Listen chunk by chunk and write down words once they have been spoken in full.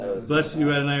Blessed are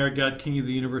you, Adonai, our God, King of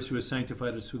the universe, who has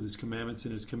sanctified us with his commandments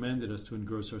and has commanded us to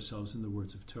engross ourselves in the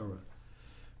words of Torah.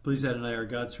 Please, Adonai, our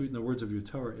God, sweeten the words of your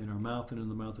Torah in our mouth and in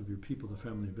the mouth of your people, the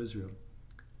family of Israel.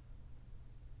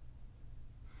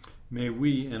 May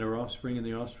we and our offspring and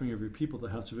the offspring of your people, the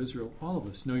house of Israel, all of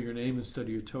us, know your name and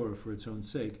study your Torah for its own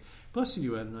sake. Blessed are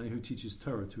you, Adonai, who teaches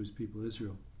Torah to his people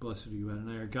Israel. Blessed are you,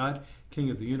 Adonai, our God, King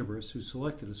of the universe, who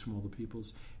selected us from all the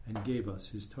peoples and gave us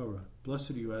his Torah.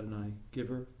 Blessed are you, Adonai,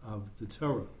 giver of the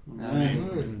Torah.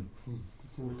 Amen.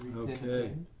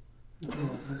 Okay.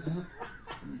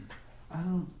 I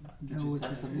don't Did know you what sell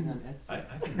that something on means. Etsy?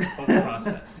 I think this whole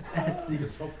process, Etsy.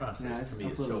 this whole process Yeah, to me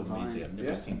it's is so uploaded amazing. Vine. I've never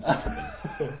Yeah? seen such a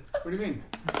thing. What do you mean?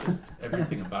 Just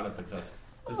everything about it, because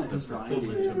this is It's the Vine.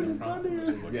 fulfillment of the prophets.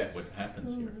 Yeah. What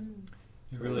happens here?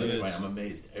 It So really that's is. why I'm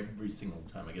amazed every single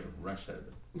time I get a rush out of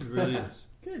it. It really is.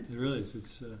 Good. It really is.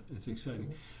 It's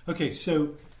exciting. Okay,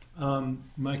 so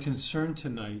my concern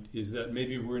tonight is that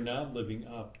maybe we're not living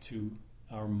up to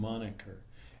our moniker,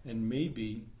 and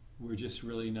maybe we're just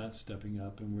really not stepping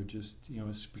up, and we're just,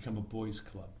 it's become a boys'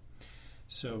 club.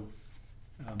 So,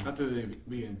 Not that there'd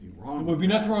be anything wrong. there would be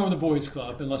nothing wrong with the boys'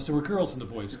 club unless there were girls in the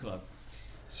boys' club.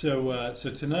 So,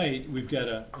 so tonight we've got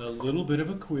a little bit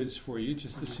of a quiz for you,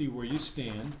 just to see where you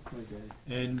stand.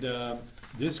 Okay. And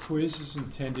this quiz is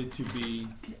intended to be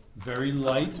very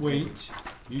lightweight.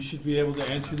 You should be able to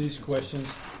answer these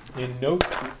questions in no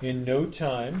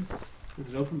time. Is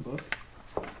it open book?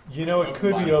 You know, it Open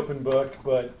could be lines. open book,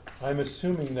 but I'm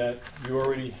assuming that you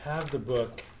already have the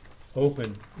book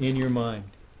open in your mind.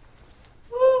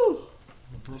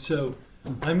 So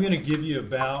I'm going to give you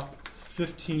about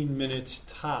 15 minutes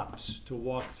tops to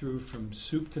walk through from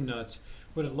soup to nuts.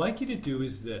 What I'd like you to do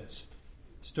is this.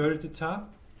 Start at the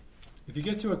top. If you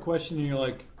get to a question and you're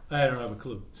like, I don't have a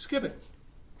clue, skip it.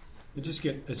 And just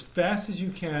get as fast as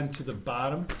you can to the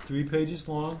bottom. It's 3 pages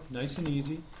long, nice and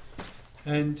easy.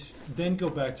 And then go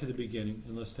back to the beginning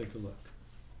and let's take a look.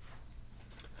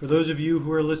 For those of you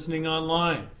who are listening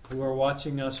online, who are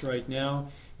watching us right now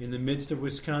in the midst of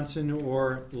Wisconsin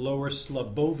or Lower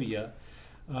Slobovia,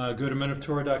 go to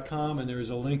menoftorah.com and there is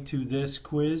a link to this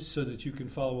quiz so that you can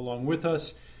follow along with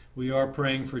us. We are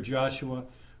praying for Joshua,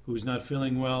 who's not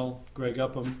feeling well, Greg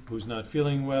Upham, who's not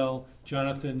feeling well,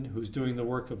 Jonathan, who's doing the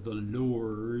work of the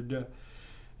Lord,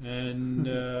 and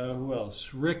who else?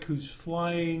 Rick, who's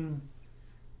flying.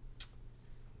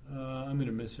 I'm going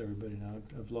to miss everybody now.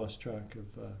 I've lost track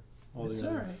of all the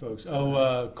other folks.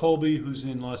 Colby, who's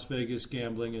in Las Vegas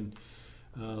gambling and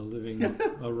living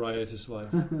a riotous life.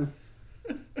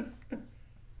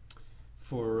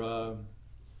 For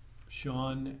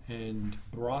Sean and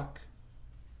Brock,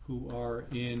 who are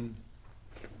in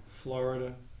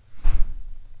Florida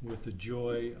with the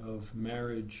joy of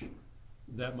marriage.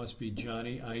 That must be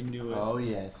Johnny. I knew it. Oh,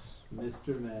 yes.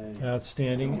 Mr. May.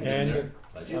 Outstanding. And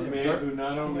Pleasure. a man who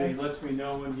not only lets me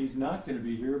know when he's not going to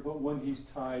be here, but when he's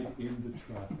tied in the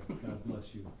traffic. God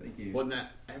bless you. Thank you. Well, not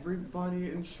everybody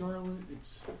in Charlotte.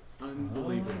 It's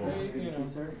unbelievable. Okay, Good you to see know.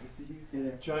 you, sir. Good to see you. See you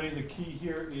there. Johnny, the key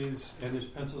here is, and there's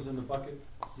pencils in the bucket.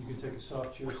 You can take a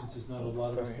soft chair since there's not a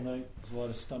lot of us Sorry. tonight. There's a lot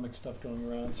of stomach stuff going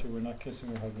around, so we're not kissing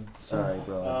or hugging. Sorry,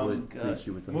 bro. I would God. greet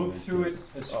you with the Move moment, through it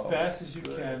yes. as Oh. fast as you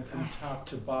can from top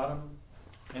to bottom,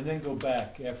 and then go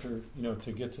back after,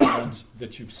 to get to the ones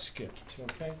that you've skipped,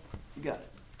 okay? You got it.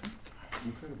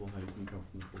 Incredible how you can come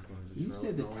from the four corners of You Charlotte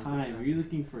said the and always time. Are you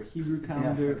looking for a Hebrew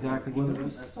calendar? Yeah, exactly. Or Well,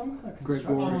 English? some kind of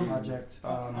Gregorian construction project.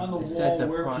 On the It says wall, the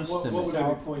where, Protestant what would I be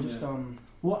south, pointing just at?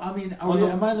 Well, I mean, On the-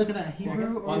 am I looking at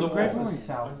Hebrew or on the wall. Gregorian?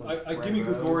 south of I give me Red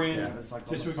Road. Gregorian, Yeah, it's like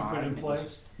on just the so we can put it in side.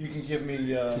 place. You can give me, Can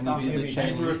you do give the me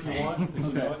Hebrew if Chinese? you want. If you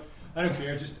Okay. want. I don't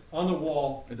care. Just on the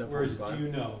wall. Is that Where is it? 45? Do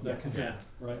you know? That Yes. can count,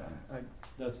 right? Yeah,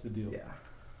 That's the deal. yeah.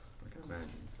 I can imagine.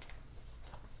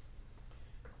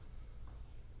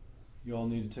 You all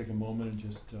need to take a moment and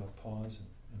just pause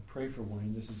and pray for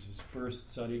Wayne. This is his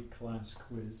first study class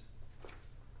quiz.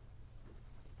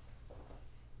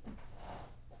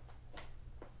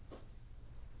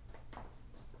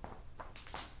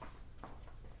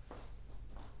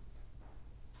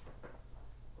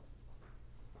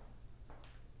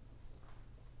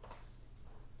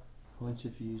 Once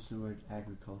if you use the word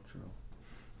agricultural.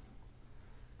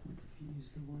 What if you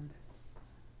use the word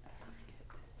aggregate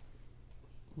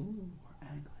or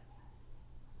angling?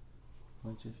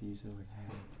 Once if you use the word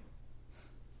hag.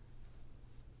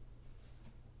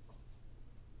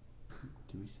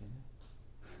 Do we say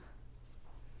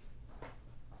that?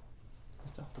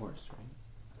 It's a horse,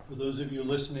 right? For those of you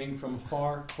listening from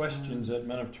afar, questions at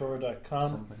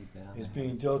menoftorah.com Somebody bet on is that.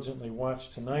 being diligently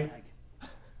watched tonight Stag.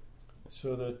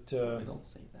 so that We don't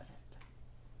say that.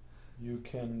 you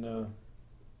can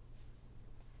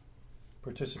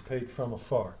participate from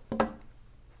afar.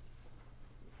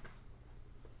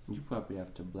 You probably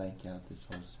have to blank out this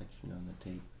whole section on the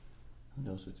tape. Who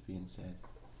knows what's being said?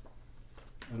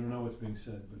 I don't know what's being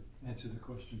said, but answer the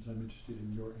questions. I'm interested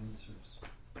in your answers.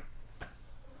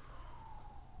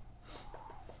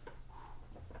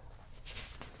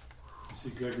 You see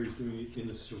Gregory's doing it in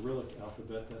the Cyrillic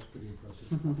alphabet. That's pretty impressive.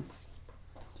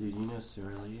 Dude, you know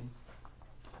Cyrillian?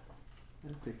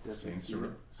 I picked up Saint a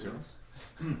few. Cyril?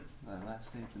 My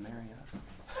last name's Marriott.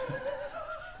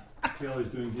 Taylor's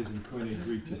doing his in Koine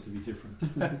Greek just to be different.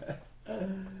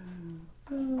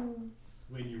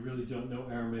 When you really don't know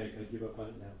Aramaic, I give up on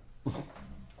it now.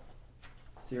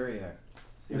 Syriac.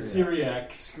 The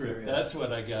Syriac script. Syriac. That's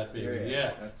what I got, baby. Syriac.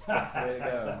 Yeah. That's the way to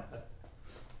go.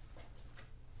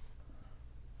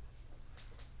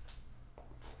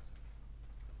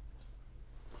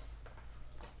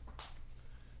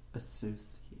 Associated.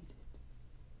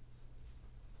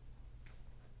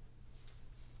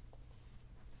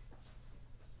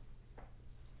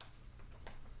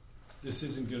 This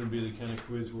isn't going to be the kind of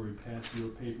quiz where we pass your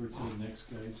paper to the next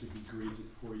guy so he grades it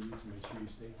for you to make sure you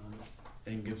stay honest.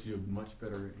 And gives you a much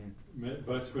better.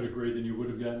 Much better grade than you would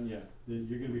have gotten, yeah. Then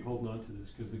you're going to be holding on to this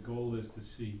because the goal is to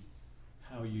see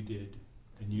how you did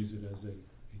and use it as a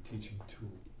teaching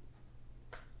tool.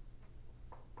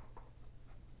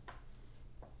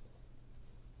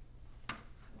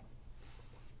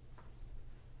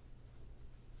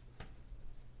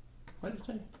 What did it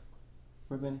say?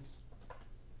 Rabbinics.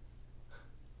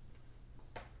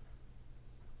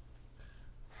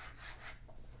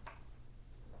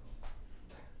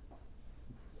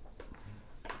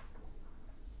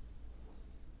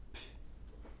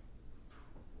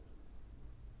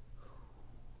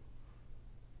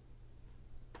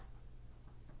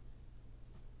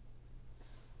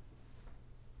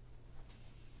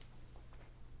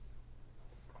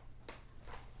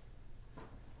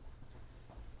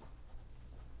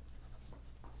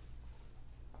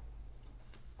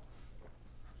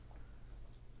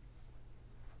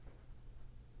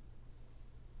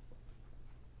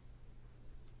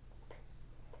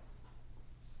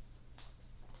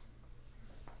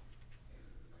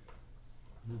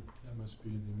 That must be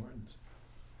the Martins.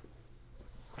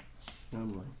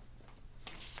 Probably.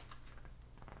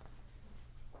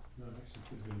 No, it actually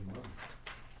could have been the Martin.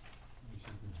 Maybe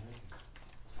she's been hacking.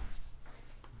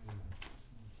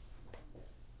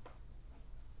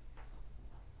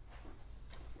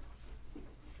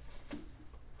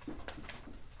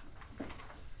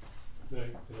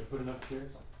 Did I put enough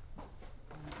chairs?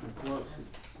 I'm close.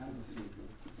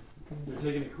 They're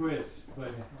taking a quiz,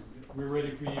 but we're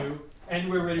ready for you, and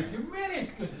we're ready for you. Man,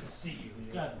 it's good to see you.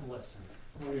 God bless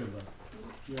you. How are you, bud?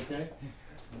 You okay?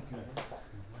 Okay.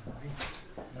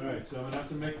 All right, so I'm gonna have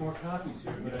to make more copies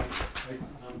here, but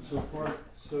so far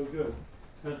so good.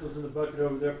 Pencils in the bucket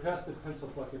over there. Pass the pencil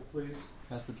bucket, please.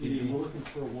 That's the Ian, PD. we're looking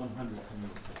for a 100 from you,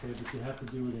 okay? But you have to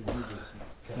do it in English.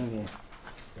 Okay.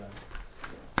 Got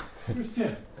it. Where's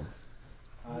Tim?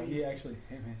 He actually,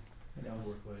 hey man, That would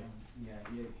work late. yeah,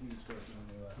 he was working on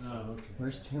me last. Oh, okay.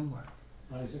 Where's Tim work?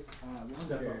 Isaac? Lawn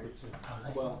Step care. up for Tim.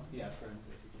 Well, yeah, for him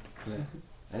basically. Yeah.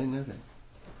 I didn't know that.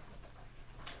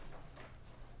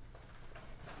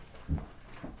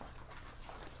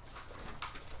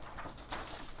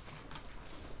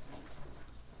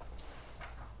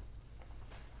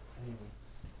 Anyway.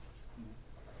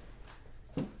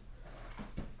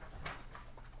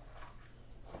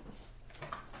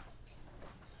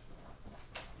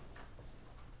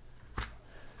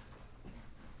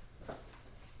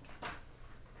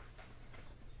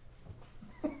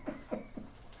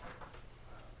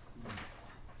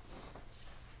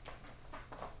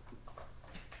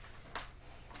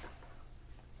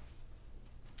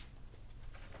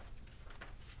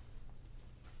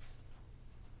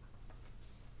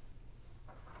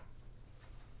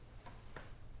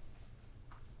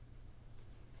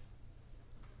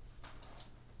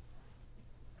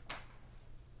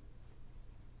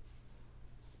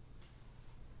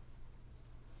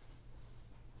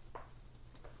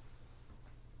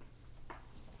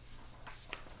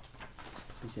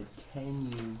 He said, can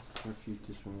you refute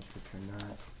this from the scripture or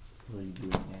not? Will you do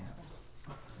it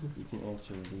now? You can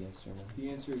answer with a yes or no. The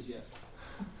answer is yes.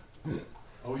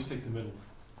 Always take the middle.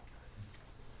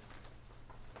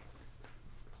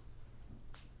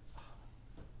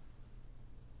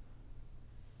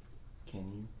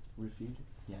 Can you refute it?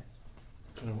 Yes.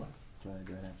 You know what? Do you want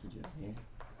to do it after Joe here?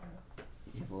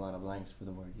 You have a lot of blanks for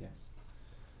the word yes.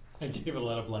 I gave a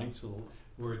lot of blanks for the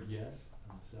word yes.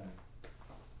 I'm sorry.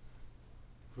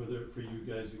 For you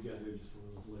guys who got here just a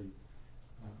little late,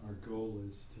 our goal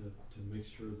is to make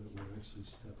sure that we're actually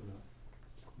stepping up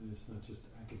And it's not just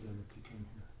academic to come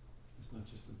here. It's not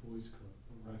just a boys' club,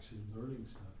 but we're actually learning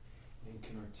stuff and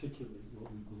can articulate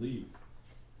what we believe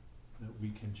that we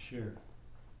can share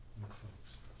with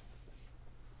folks.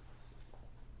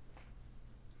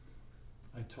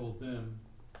 I told them,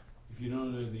 if you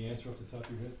don't know the answer off the top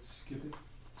of your head, skip it.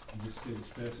 And just get as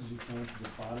fast as you can to the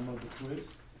bottom of the quiz,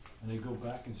 and then go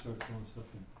back and start filling stuff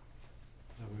in.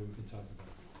 That way we can talk about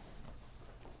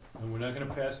it. And we're not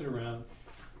gonna pass it around.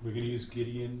 We're gonna use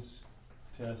Gideon's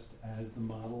test as the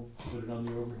model, put it on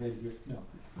the overhead here. No,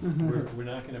 we're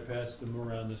not gonna pass them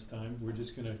around this time. We're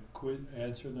just gonna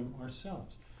answer them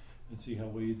ourselves and see how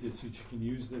well you did, so that you can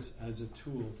use this as a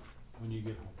tool when you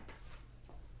get home.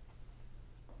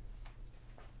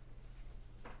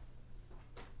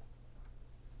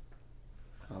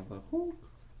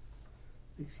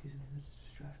 Excuse me, that's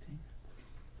distracting.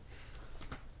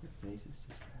 Your face is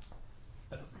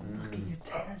distracting. Look at your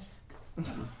test.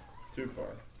 Too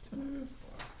far.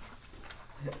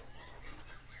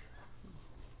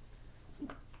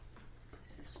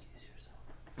 Excuse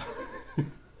yourself.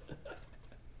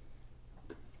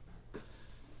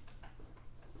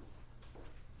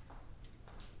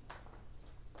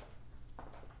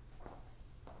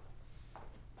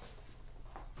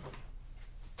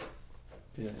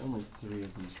 Yeah, only 3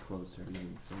 of these quotes are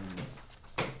even famous.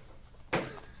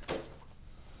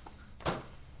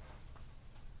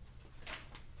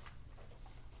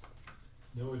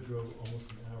 Noah drove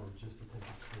almost an hour just to take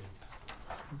a quiz.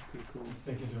 That's pretty cool. He's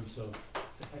thinking to himself,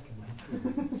 the heck am I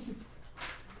doing?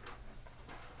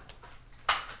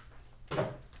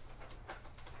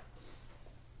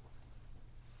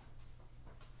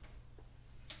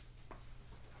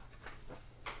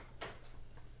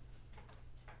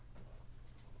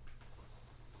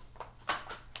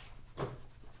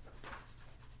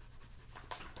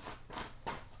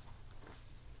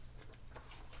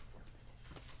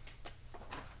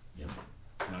 Yeah,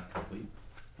 not complete.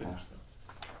 Finished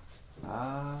though.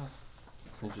 Ah,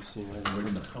 interesting. The word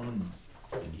machon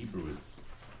in Hebrew is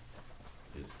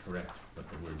correct, but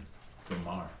the word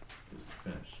gomar is to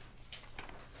finish.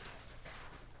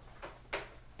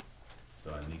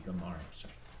 So I need gomar.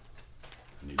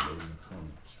 I need word machon.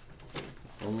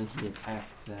 Only he had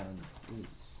asked that on the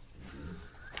quiz.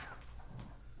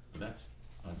 But that's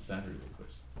on Saturday,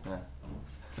 Chris. Yeah.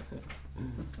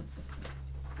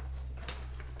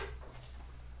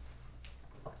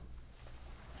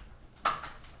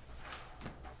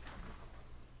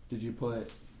 Did you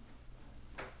put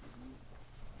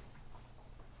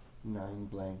 9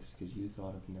 blanks because you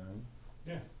thought of 9?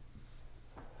 Yeah.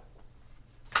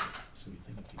 So you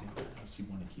think if you get the house, you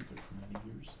want to keep it for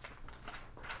many years?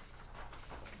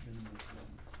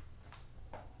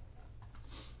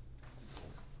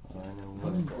 Well, I know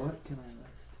What, one. what can I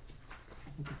list?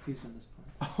 I'm confused on this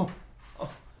part.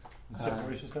 The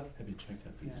separation stuff? Have you checked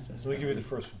out the Yeah. assessment? So let me give you the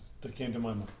first one that came to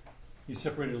my mind. He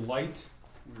separated light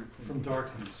from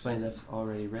darkness. Funny, that's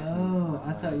already written. Oh,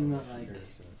 I thought you meant like.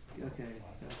 Okay,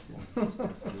 gotcha.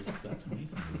 That's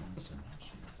amazing. They want so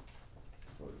much.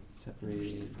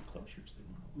 Separated. For closures, they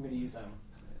want. I'm gonna use that one.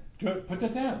 Put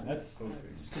that down. That's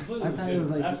completely I thought it was legitimate.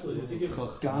 like Absolutely. It's a given.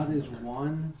 God is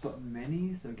one, but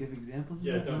many. So give examples. Of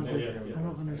Yeah, that? And I was don't- like, yeah. I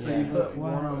don't So understand. you put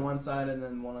why. one on one side and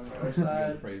then one on the other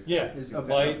side? Yeah, Is-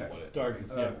 light, okay. darkness.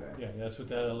 Yeah, Okay. yeah. That's what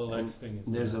that little X thing is.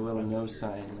 There's a little no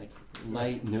sign, like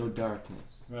light, no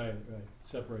darkness. Right, right.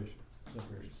 Separation.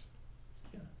 Separation.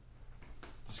 Yeah.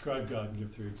 Describe God and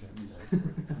give 3 examples.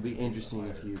 It'd be interesting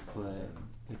if you put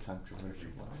the controversial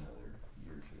one.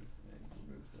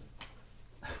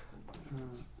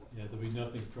 Yeah, there'll be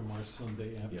nothing from our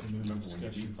Sunday Yeah, afternoon remember when you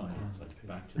discussions. define it, it's on like the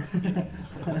back page. to the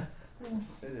beginning.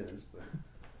 It is, but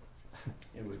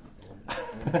it would.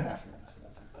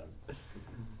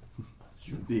 That's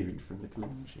true. Beard from the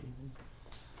clean shaven.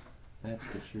 That's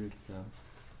the truth, though.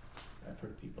 I've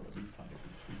heard people that refi every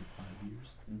 3 to 5 years,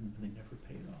 and they never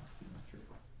pay it off. You know,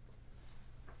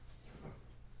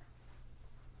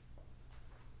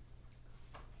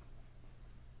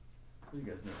 You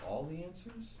guys know all the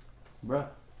answers? Bruh.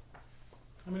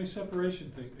 How many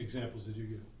separation examples did you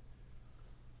give?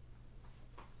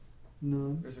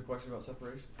 None. There's a question about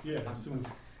separation. Yeah, some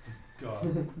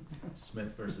God.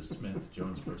 Smith versus Smith,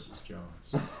 Jones versus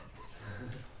Jones.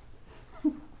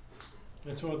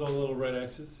 That's one with all the little red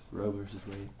X's. Roe versus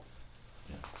Wade.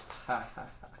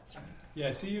 That's right.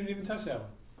 Yeah, see, you didn't even touch that one.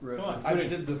 Roe. Come on, I put it-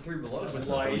 did the 3 below. That was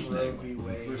so light Roe v.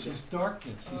 Wade. versus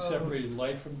darkness. He Oh. separated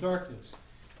light from darkness.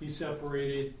 He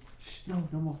separated Shh, no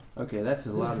more. Okay, that's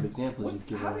a lot of examples you've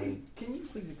given How do already. you, can you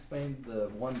please explain the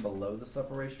one below the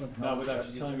separation? With Not does without God you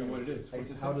use telling me a- what it is.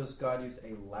 What's it How say? does God use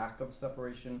a lack of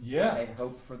separation? Yeah. A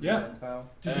hope for the Yeah. Gentile?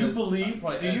 Do you As- believe?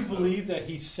 probably Do you as hope. believe that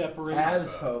he separates?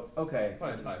 As hope. Okay.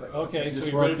 Probably It's typo. like- Okay, so Just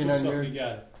he read it to working on himself your- and he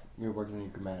got it. You're working on your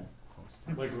grammatical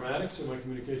stuff. My grammatics or my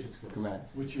communication skills?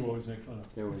 Grammatics. Which you always make fun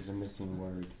of. There was a missing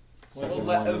word. Well, Second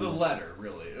It was a one, letter,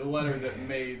 really. A letter that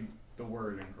made the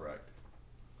word incorrect.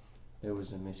 there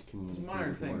was a It's miscommunicated a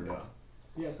minor thing, word. though.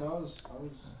 Yeah, so I was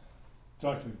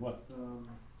Talk to me. What?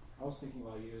 I was thinking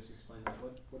while you guys explained that,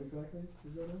 what exactly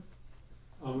is going on?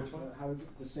 On which one? How is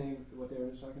it the same, what they were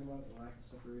just talking about, the lack of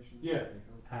separation? Yeah.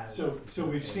 So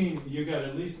we've seen, you got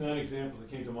at least 9 examples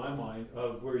that came to my mind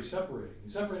of where he's separating.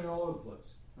 He's separating all over the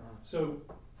place. So,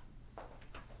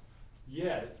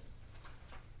 yet,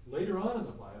 later on in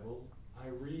the Bible, I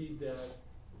read that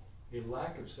a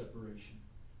lack of separation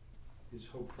is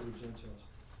hope for the Gentiles.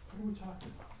 What are we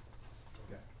talking about?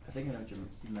 I think I know what you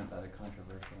meant by the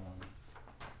controversial one.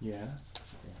 Yeah? Yeah.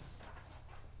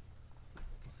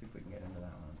 Let's see if we can get into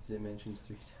that one. Is it mentioned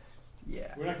 3 times?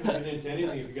 Yeah. We're not going to get into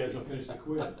anything if you guys don't finish the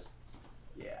quiz.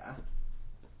 Yeah.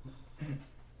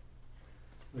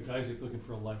 Look, Isaac's looking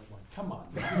for a lifeline. Come on.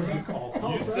 Man.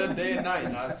 You said day and night,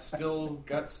 and I still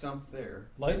got stumped there.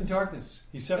 Light and darkness.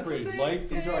 He separated That's the same light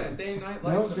from thing. darkness. Day and night,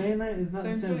 No, light. day and night is not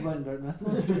the Same same as thing. light and dark. That's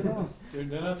not true at all. They're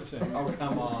not the same. Oh,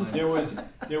 come on. There was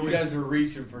You guys are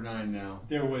reaching for 9 now.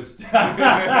 there was there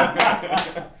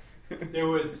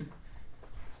was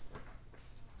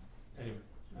anyway,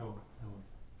 I won't.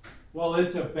 Well,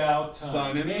 it's about time.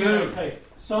 Sun and Man, moon. I tell you,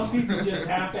 some people just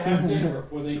have to have dinner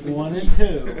before they can 1 eat. and 2.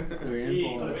 3 Gee,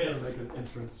 and 4. let me make an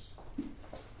entrance.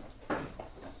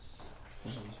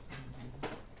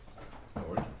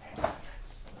 Lord.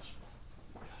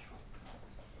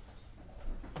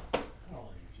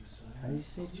 How do you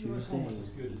say You're Tuesday? almost as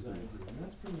good as I do, and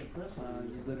that's pretty impressive.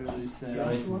 You literally said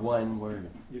With one word.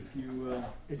 If you,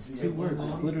 it's if you 2 get words. one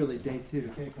It's wrong, literally day 2.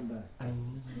 you can't come back. I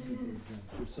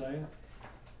Josiah?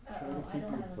 I don't have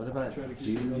it. What about Try to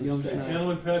keep Jews? it Yom Hey, Shana.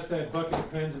 gentlemen, pass that bucket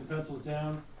of pens and pencils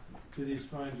down to these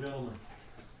fine gentlemen.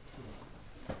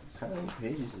 How many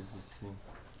pages is this thing?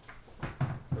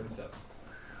 37.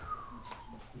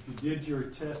 If you did your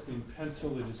test in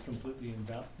pencil, it is completely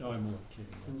invalid. No, I'm only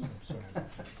kidding. I'm sorry.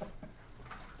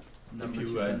 If you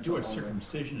do a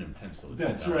circumcision in pencil, it's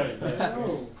That's invalid. right.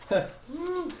 Yeah.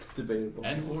 Debatable.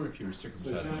 And or if you were So,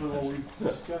 circumcised in gentlemen, what pencil. we've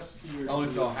discussed here I only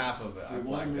is saw half of it. I we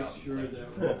want to blacked make out. sure the that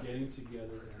second we're getting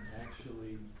together and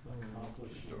actually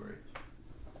accomplishing story.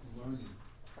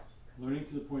 learning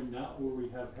to the point not where we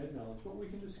have head knowledge, but we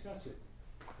can discuss it.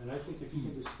 And I think if you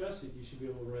can discuss it, you should be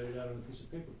able to write it out on a piece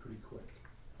of paper pretty quick.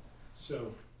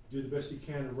 So do the best you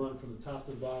can and run from the top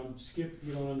to the bottom. Skip if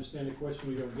you don't understand the question,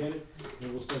 we don't get it,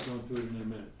 and we'll start going through it in a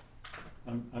minute.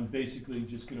 I'm basically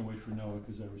just going to wait for Noah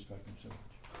because I respect him so much.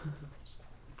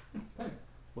 Thanks.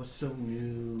 What's so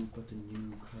new but the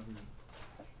new covenant?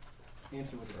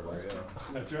 Answer with a There we question. go.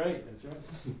 That's right. That's right.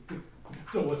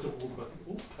 So what's old about the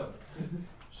old covenant?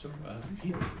 So,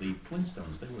 Peter, the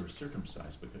Flintstones, they were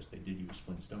circumcised because they did use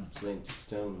Flintstones. Flint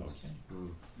stones.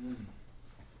 Okay.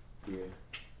 Yeah.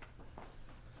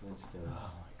 Flint stones.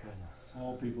 Oh my goodness.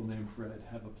 All people named Fred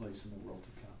have a place in the world to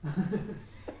come.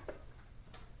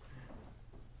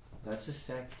 That's a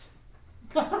sect.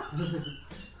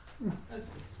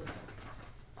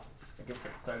 I guess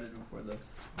that started before the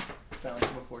found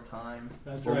before time.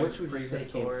 That's Well, right. which would you say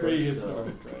came Prehistoric. first, though?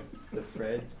 Prehistoric, right.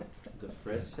 The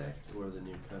Fred sect or the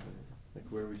new covenant? Like,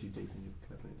 where would you take the new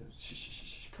covenant as? Shh, shh, shh,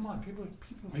 shh. Come on, people.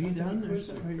 Are you done? Or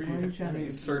so- are you chatting?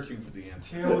 He's searching for the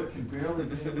answer. Taylor can barely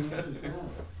get the answers down.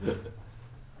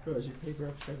 Bro, is your paper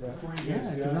upside down? Before you Yeah, guys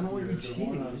 'cause got I don't want here, you the cheating.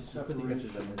 one on Just put the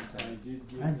answers on this separation, side. I did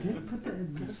give I them did put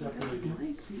that's separated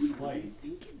blank, dude. light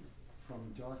from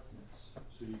darkness,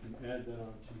 so you can add that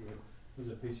on to your. Was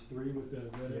it page 3 with the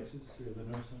red X's? Yeah, the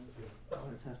no signs. Yeah. I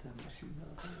always have to have my shoes off.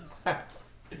 I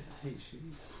hate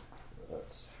shoes.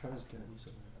 How's God use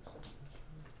something?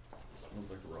 Smells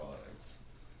like raw eggs.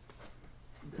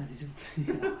 These are,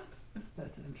 yeah,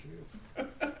 that's untrue. Yeah,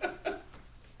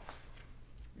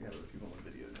 the people on the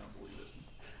video don't believe it.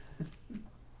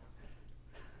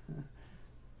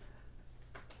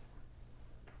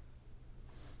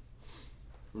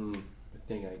 I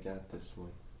think I got this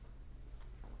one.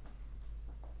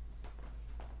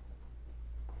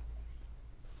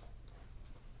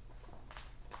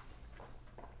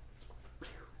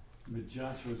 But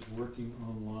Joshua's working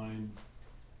online,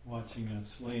 watching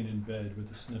Slain in bed with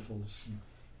the sniffles. And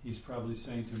he's probably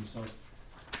saying to himself,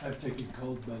 I've taken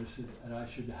cold medicine and I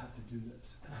should have to do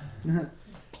this.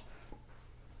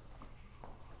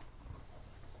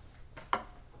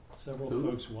 Several Who?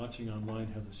 folks watching online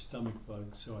have the stomach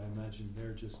bug, so I imagine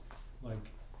they're just like,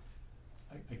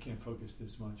 I can't focus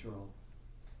this much, or I'll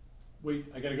wait.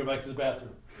 I got to go back to the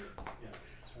bathroom. Yeah,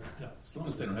 that's tough. As long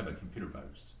as they don't have a computer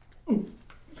virus.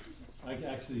 I can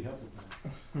actually help with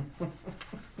that.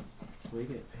 We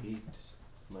get paid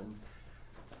money.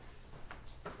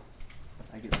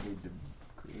 I get paid to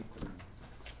create them.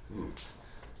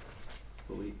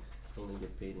 But we only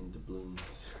get paid in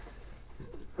doubloons.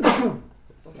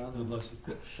 God bless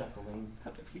you. Shuckling.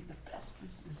 That would be the best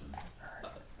business ever.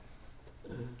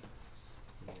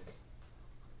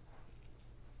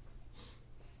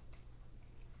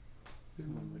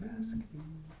 Someone would ask, how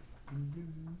am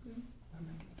I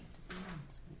going to get to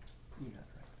balance? You're not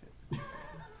the right fit for this guy.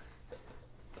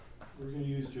 We're going to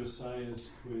use Josiah's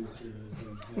quiz here as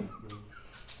an example.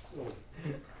 Oh.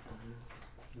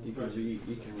 No You pressure.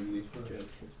 can reuse the joke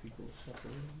because people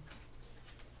shuffle.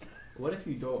 What if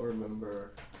you don't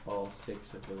remember all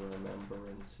 6 of the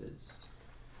remembrances?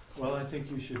 Well, I think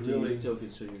you should Do really. you still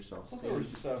consider yourself I thought there was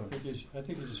saved? 7. I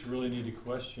think you just really need to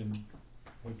question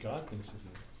what God thinks of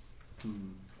you.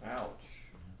 Ouch.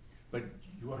 But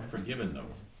you are forgiven though,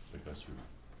 because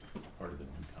you're part of the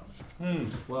new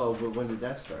covenant. Well, but when did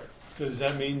that start? So does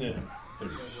that mean that?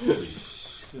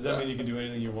 Does that mean you can do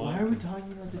anything you want? Why are we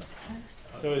talking about the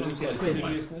text? So is this Some-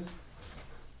 lasciviousness?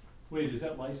 Wait, is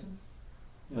that license?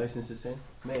 Yeah. License to sin?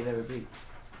 May never be.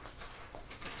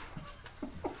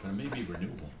 But it may be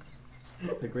renewable.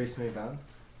 The grace may abound.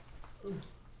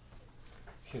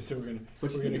 Okay, so we're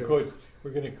What you gonna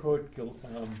think quote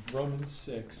Romans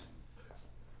 6,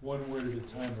 one word at a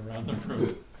time around the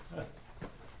room.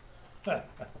 God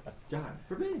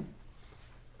forbid.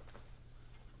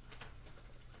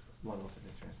 One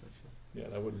alternate translation. Yeah,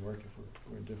 that wouldn't work if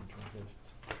we're in different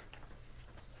translations.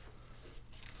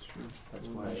 It's true. That's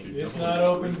why. It's not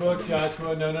open book,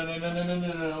 Joshua.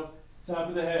 No. Top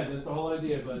of the head. That's the whole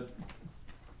idea. But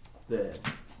The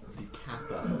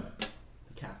Kappa.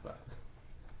 The Kappa.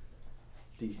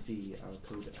 DC Al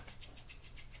Coda. Is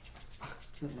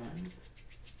that mine?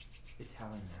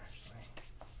 Italian, actually.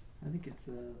 I think it's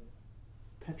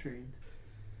Petrine.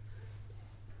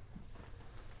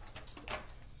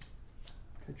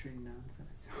 Petrine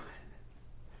nonsense.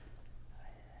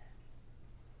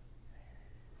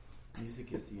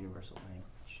 Music is the universal language.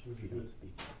 If you don't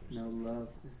speak it, No love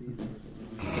is the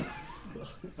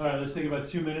universal. all right, let's take about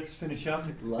 2 minutes, finish up,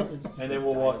 Love is just and a then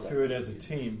we'll walk dialect. through it as a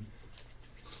team.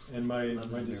 And my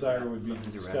Love is desire would be love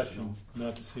is discussion, irrational.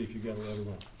 not to see if you got it other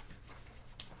way.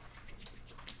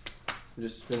 I'm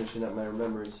just finishing up my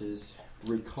remembrances,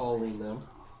 recalling them.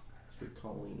 Just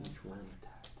recalling each one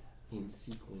in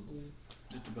sequence.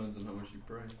 It depends on how much you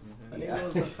pray. And Yeah.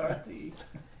 it was a party.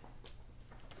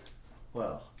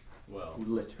 Well, Well,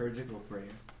 liturgical prayer.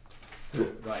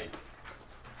 right.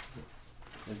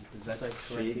 Is It's that like correct,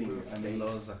 shaving Hebrew? your I mean, face.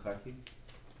 lo zakati?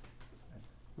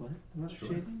 What? Not Sure.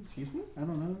 shaving? Excuse me? I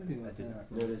don't know anything I like did that.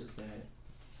 not know. Notice that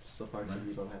still parts of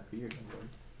you don't have beard.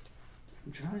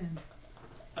 I'm trying.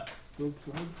 Little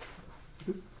plugs.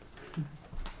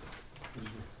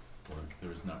 Or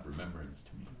there is not remembrance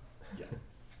to me. Yeah.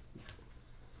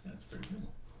 That's very good.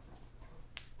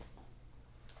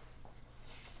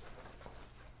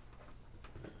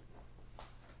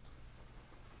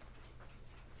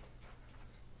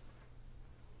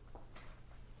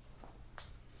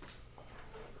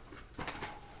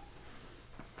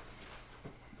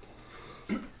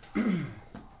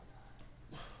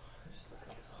 Just let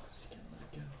it go. Just gonna let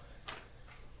it go.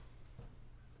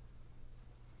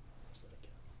 Just let it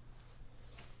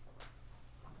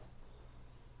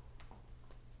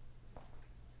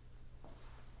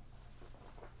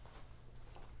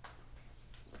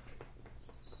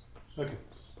go. Okay.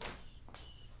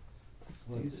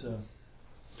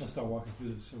 Let's start walking through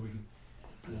this so we can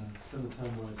spend the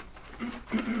time wise.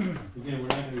 Again, we're not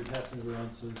going to be passing it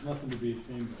around, so there's nothing to be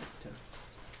ashamed of.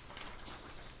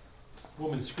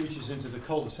 Woman screeches into the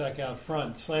cul-de-sac out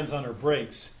front, slams on her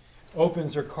brakes,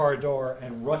 opens her car door,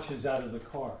 and rushes out of the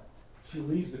car. She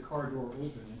leaves the car door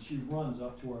open, and she runs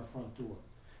up to our front door.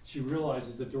 She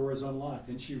realizes the door is unlocked,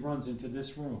 and she runs into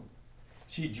this room.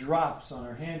 She drops on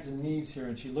her hands and knees here,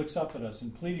 and she looks up at us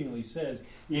and pleadingly says,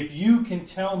 "If you can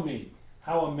tell me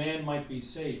how a man might be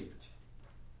saved,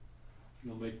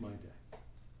 you'll make my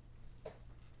day."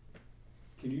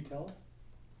 Can you tell her?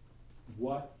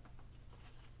 What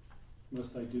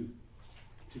must I do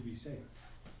to be saved?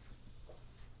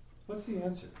 What's the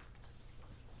answer?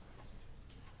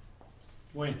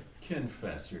 Wayne?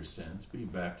 Confess your sins, be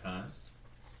baptized.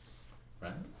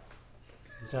 Right?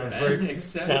 Sounds And very,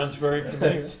 accept- sounds very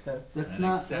familiar. That's and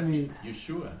not, I accept mean,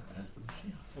 Yeshua as the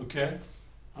Mashiach. Okay.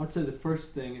 I would say the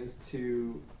first thing is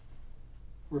to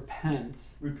repent.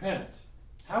 Repent.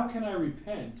 How can I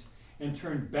repent and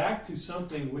turn back to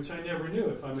something which I never knew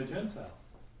if I'm a Gentile?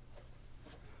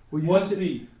 Well, Was to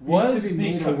the be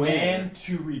made command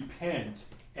to repent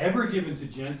ever given to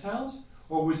Gentiles,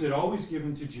 or was it always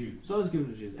given to Jews? It's always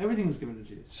given to Jews. Everything was given to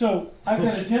Jews. So I've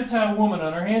got a Gentile woman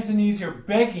on her hands and knees here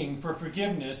begging for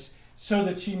forgiveness so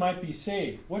that she might be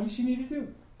saved. What does she need to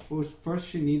do? Well, first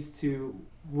she needs to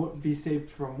be saved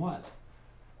from what?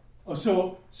 Oh,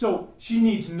 so she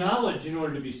needs knowledge in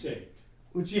order to be saved.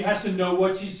 She has to know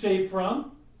what she's saved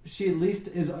from. She at least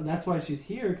is. That's why she's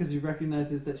here, because he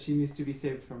recognizes that she needs to be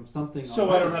saved from something. So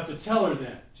already. I don't have to tell her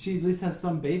that. She at least has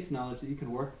some base knowledge that you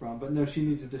can work from, but no, she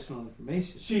needs additional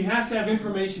information. She has to have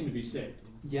information to be saved.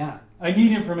 Yeah. I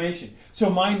need information. So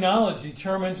my knowledge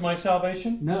determines my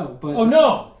salvation? No, but Oh,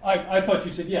 no! I thought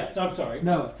you said yes. I'm sorry.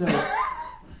 no. So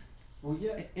Well,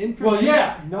 yeah. information. Well,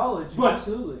 yeah. Knowledge, But-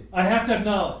 absolutely. I have to have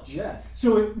knowledge. Yes.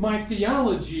 So my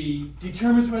theology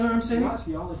determines whether I'm saved? Not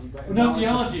theology, but Well, not knowledge of-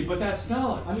 theology, but that's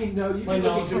knowledge. I mean, no, you My can look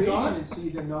knowledge at of creation God? and see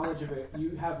the knowledge of it.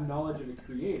 You have knowledge of a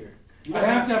creator. You I don't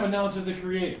have to have a knowledge of the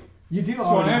Creator. You do So I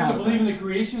already have to that. believe in the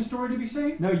creation story to be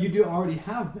saved? No, you do already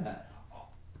have that.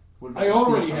 I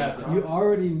already have that. You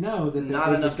already know that there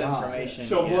Not is enough a God. information.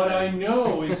 So Yeah. what I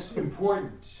know is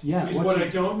important. Yeah, Is what what you- I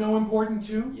don't know important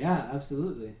too? Yeah,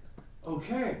 absolutely.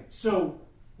 Okay. So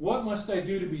what must I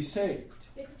do to be saved?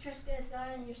 You have to trust God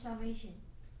and your salvation.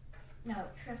 No,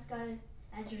 trust God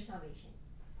as your salvation.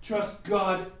 Trust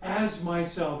God as my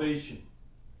salvation.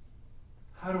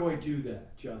 How do I do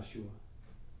that, Joshua?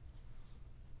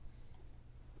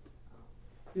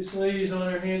 This lady's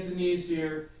on her hands and knees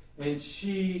here, and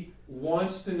she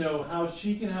wants to know how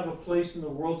she can have a place in the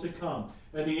world to come.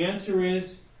 And the answer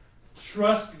is,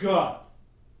 trust God.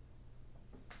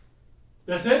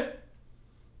 That's it?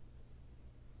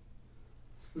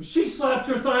 She slaps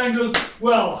her thigh and goes,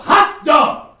 well, hot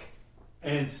dog!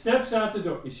 And steps out the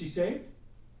door. Is she saved?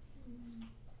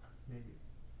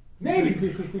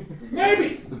 Maybe.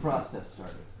 Maybe. The process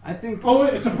started. I think. Oh,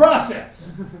 it's a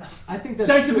process. I think that's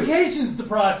true. Sanctification's the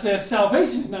process.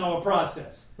 Salvation's now a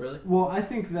process. Really? Well, I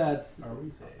think that Are we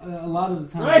saved? a lot of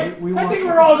the time Right? we I want. think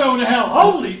we're all going to hell.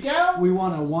 Holy cow! We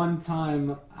want a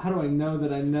one-time. How do I know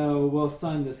that I know? Well,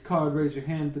 sign this card. Raise your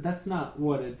hand. But that's not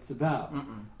what it's about.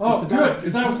 Oh, It's good, about-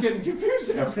 because I was getting confused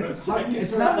there for a second.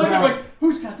 It's not I'm about- like,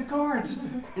 who's got the cards?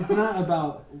 It's not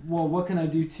about. Well, what can I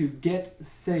do to get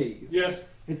saved? Yes.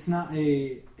 It's not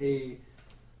a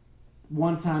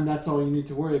one time. That's all you need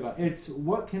to worry about. It's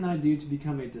what can I do to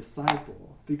become a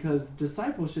disciple? Because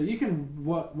discipleship, you can.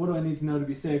 What do I need to know to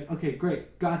be saved? Okay,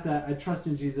 great, got that. I trust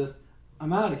in Jesus.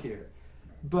 I'm out of here.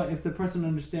 But if the person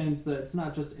understands that it's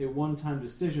not just a one-time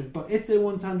decision, but it's a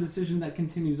one-time decision that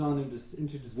continues on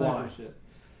into discipleship,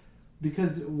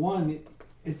 because one,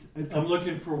 it's I'm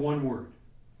looking for one word.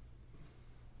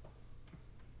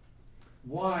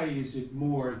 Why is it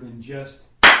more than just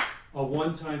a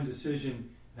one-time decision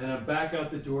and I'm back out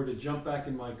the door to jump back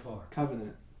in my car?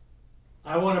 covenant.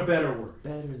 I want a better word.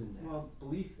 Better than that. Well,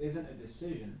 belief isn't a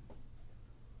decision.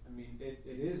 I mean, it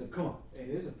is a Come on. It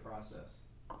is a process.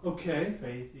 Okay,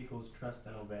 Faith equals trust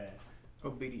and obey.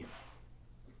 Obedience.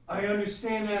 I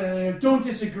understand that and I don't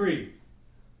disagree.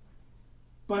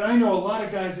 But I know a lot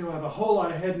of guys who have a whole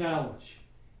lot of head knowledge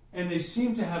and they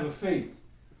seem to have a faith.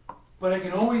 But I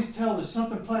can always tell there's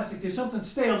something plastic, there's something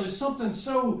stale, there's something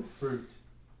so... Fruit.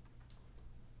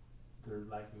 They're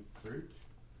lacking fruit.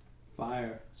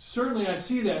 Fire. Certainly I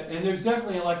see that, and there's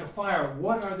definitely like a fire.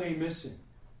 What are they missing?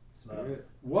 Spirit.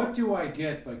 What do I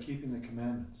get by keeping the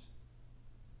commandments?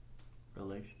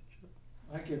 Relationship.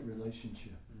 I get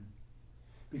relationship.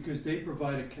 Because they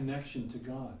provide a connection to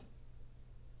God.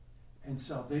 And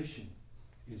salvation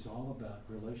is all about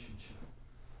relationship.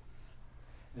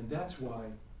 And that's why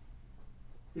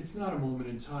it's not a moment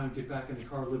in time, get back in the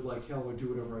car, live like hell, or do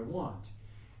whatever I want.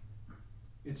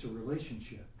 It's a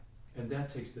relationship. And that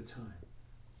takes the time.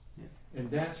 Yeah.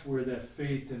 And that's where that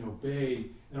faith and obey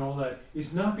and all that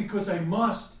is not because I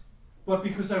must, but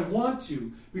because I want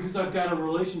to, because I've got a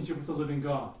relationship with the living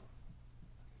God.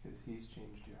 Because he's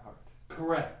changed your heart.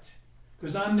 Correct.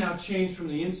 Because I'm now changed from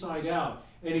the inside out.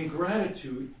 And in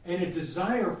gratitude and a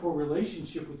desire for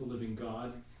relationship with the living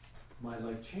God, my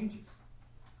life changes.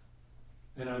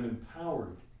 And I'm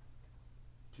empowered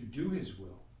to do his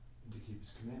will and to keep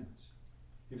his commandments.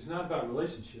 If it's not about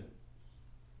relationship,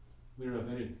 we don't have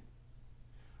anything.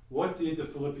 What did the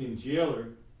Philippian jailer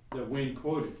that Wayne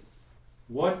quoted,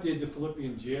 what did the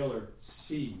Philippian jailer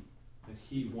see that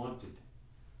he wanted?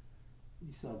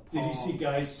 You saw Paul. Did he see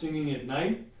guys singing at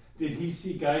night? Did he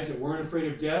see guys that weren't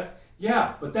afraid of death?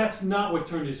 Yeah, but that's not what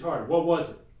turned his heart. What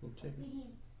was it? Obedience.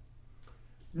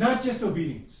 Not just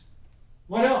obedience.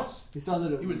 What else? He saw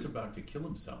that He was about to kill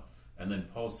himself. And then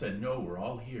Paul said, no, we're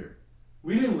all here.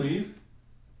 We didn't leave.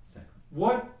 Exactly.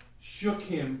 What shook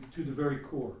him to the very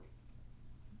core?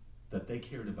 That they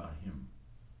cared about him.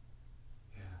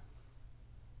 Yeah.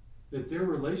 That their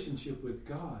relationship with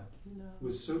God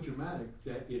was so dramatic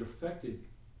that it affected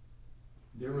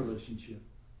their relationship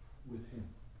with him.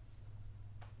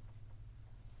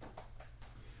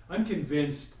 I'm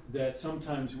convinced that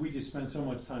sometimes we just spend so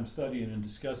much time studying and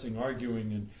discussing,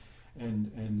 arguing,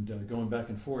 and going back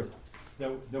and forth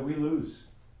that we lose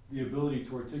the ability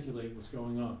to articulate what's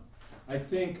going on. I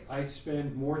think I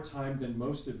spend more time than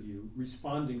most of you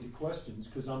responding to questions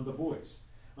because I'm the voice.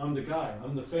 I'm the guy.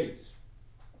 I'm the face.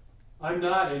 I'm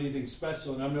not anything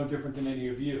special, and I'm no different than any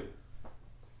of you.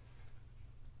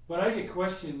 But I get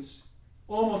questions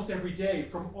almost every day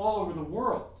from all over the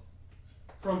world,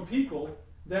 from people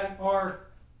that are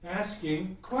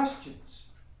asking questions.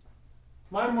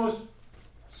 My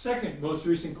second most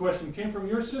recent question came from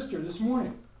your sister this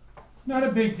morning. Not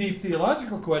a big, deep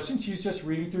theological question. She's just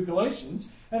reading through Galatians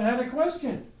and had a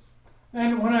question.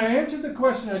 And when I answered the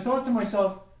question, I thought to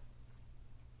myself,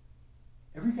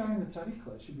 every guy in the tzaddik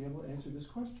class should be able to answer this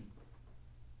question.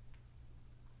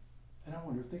 And I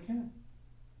wonder if they can.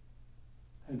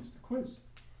 Hence the quiz.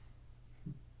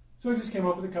 So I just came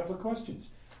up with a couple of questions.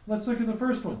 Let's look at the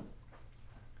first one.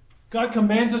 God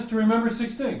commands us to remember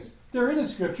 6 things. They're in the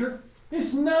scripture.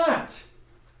 It's not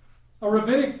a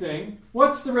rabbinic thing.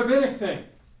 What's the rabbinic thing?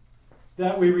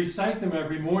 That we recite them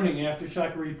every morning after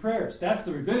Shacharit prayers. That's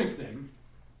the rabbinic thing.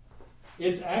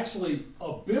 It's actually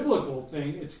a biblical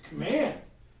thing. It's a command.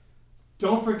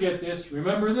 Don't forget this.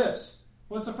 Remember this.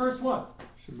 What's the first one?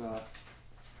 Shabbat.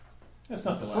 That's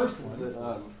not the first one.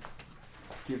 The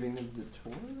giving of the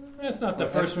Torah? That's not the Or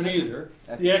first one Exodus? either.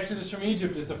 The Exodus from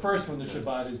Egypt is the first one. The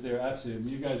Shabbat is there.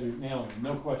 Absolutely. You guys are nailing it.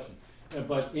 No question.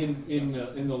 But in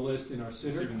the list in our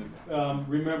siddur,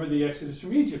 remember the Exodus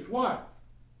from Egypt. Why?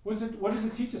 What does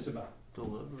it teach us about?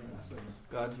 Deliverance.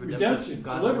 God's Redemption,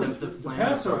 God's deliverance, redemptive the plan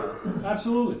Passover.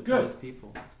 Absolutely. for Good. His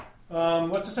people.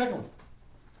 What's the second one?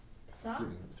 Stop.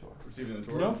 Giving of the Torah. Receiving the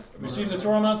Torah? No. Receiving the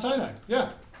Torah on Mount Sinai.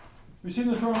 Yeah.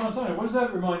 Receiving the Torah on Mount Sinai. What does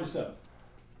that remind us of?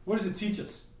 What does it teach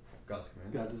us? God's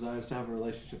command. God desires to have a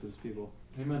relationship with his people.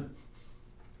 Amen.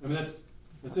 I mean,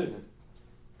 that's it.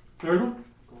 Third one?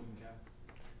 Golden calf.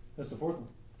 That's the fourth one.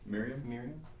 Miriam?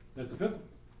 Miriam. That's the fifth one.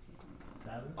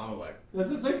 Sabbath. Amalek. That's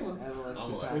the sixth one.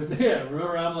 Amalek. It was, yeah,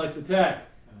 remember Amalek's attack.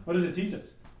 What does it teach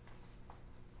us?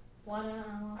 What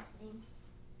am I saying?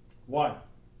 Why?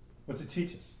 What's it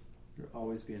teach us? You'll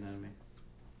always be an enemy.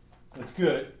 That's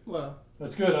good. Well,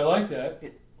 That's good. I like that.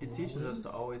 It teaches us to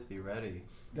always be ready.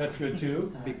 That's good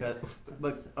too. Because,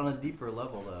 but on a deeper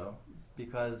level though,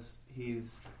 because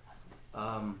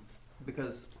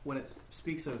because when it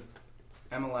speaks of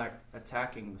Amalek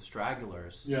attacking the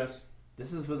stragglers, Yes.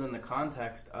 this is within the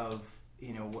context of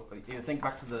think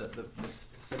back to the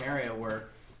scenario where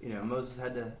Moses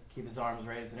had to keep his arms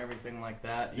raised and everything like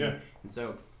that. Yeah. And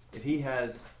so if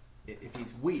he's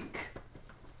weak,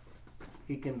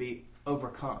 he can be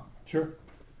overcome. Sure.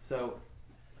 So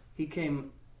he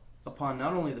came upon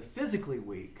not only the physically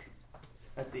weak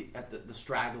at the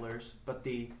stragglers, but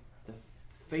the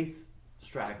faith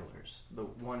stragglers, the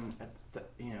one at the,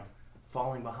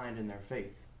 falling behind in their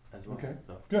faith as well. Okay.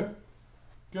 So Good.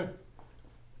 Good.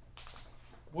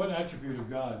 What attribute of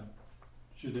God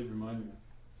should it remind me of?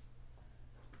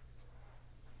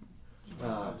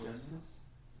 justice.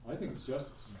 I think it's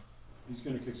justice. He's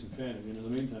going to kick some fanning, and in the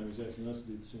meantime, he's asking us to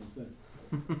do the same thing.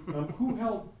 Who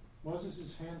held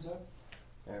Moses' hands up?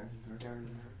 Aaron and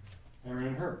her. Aaron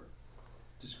and Hur.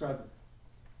 Describe them.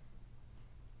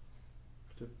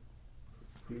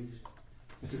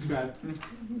 Describe.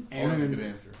 Aaron. Good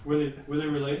answer. Were they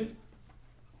related?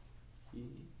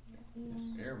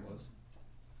 Aaron was.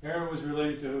 Aaron was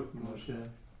related to who? Moshe.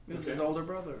 it was Okay. his older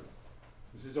brother,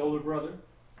 It was his older brother.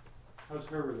 How's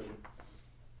Hur related?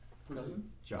 Who's his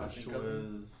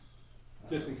Joshua's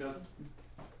distant cousin?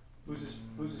 Who's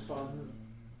his father?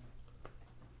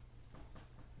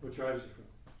 What tribe is he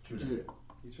from? Judah.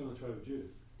 He's from the tribe of Judah.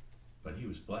 But he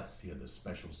was blessed. He had the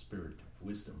special spirit of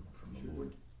wisdom from the Sure.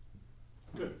 Lord.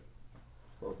 Good.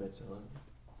 Well, it's 11.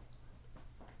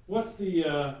 What's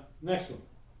the next one?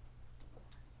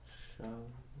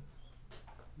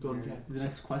 Golden calf. The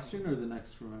next question or the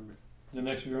next remember? The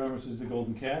next remembrance is the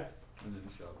golden calf. And then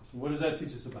Shabbos. What does that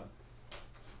teach us about?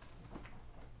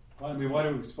 Well, I mean, why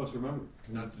are we supposed to remember?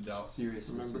 Not to doubt. Seriousness.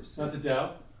 Remember. of sin. Not to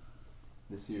doubt.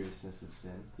 The seriousness of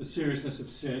sin. The seriousness of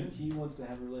sin. He wants to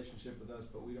have a relationship with us,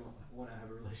 but we don't want to have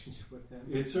a relationship with him.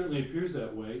 It certainly appears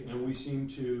that way, and we seem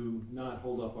to not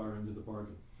hold up our end of the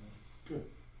bargain. Good.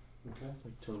 Okay.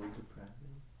 Like total depravity.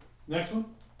 Next one?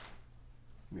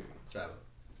 Miriam. Sabbath.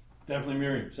 Definitely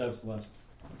Miriam. Sabbath's the last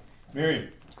one. Miriam,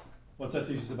 what's that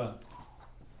teach us about?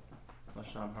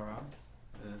 Lashon Hara.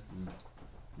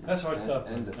 That's hard And- stuff.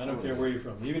 and I don't care where you're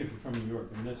from, even if you're from New York.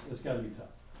 I mean, that's got to be tough.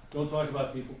 Don't talk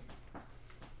about people,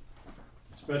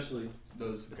 especially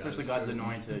Those Especially God's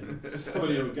anointed.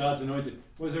 somebody who God's anointed.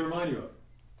 What does it remind you of?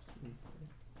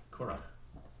 Korach.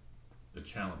 The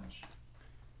challenge.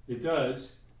 It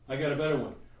does. I got a better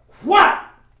one. What?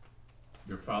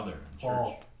 Your father in church.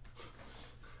 Paul.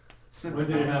 When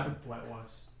did it happen? Whitewash.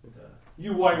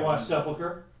 You whitewashed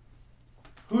sepulcher.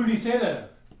 Who did he say that of?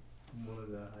 One of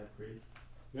the high priests.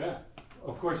 Yeah.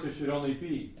 Of course, there should only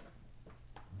be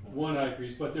one high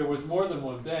priest, but there was more than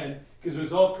one then, because it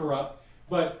was all corrupt.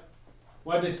 But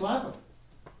why'd they slap him?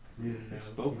 He didn't know.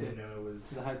 spoke he didn't know it was.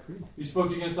 The high priest. He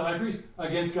spoke against the high priest,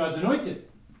 against God's anointed.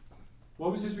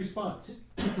 What was his response?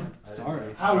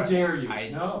 Sorry. How Right. dare you? I-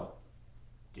 No,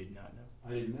 Did not know.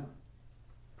 I didn't know.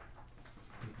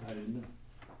 I didn't know.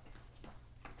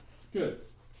 Good.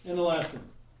 And the last one.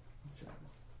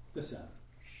 The Sabbath.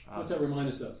 What's that remind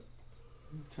us of?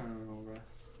 Eternal rest.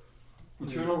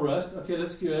 Eternal rest. Okay,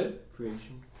 that's good.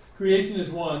 Creation. Creation is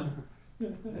one,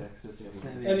 The Exodus.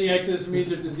 and the Exodus from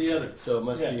Egypt is the other. So it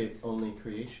must Yeah. be only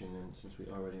creation, and since we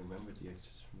already remembered the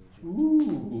Exodus from Egypt.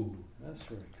 Ooh, that's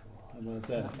very cool. How about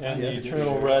that? And Yes, the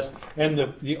eternal rest, and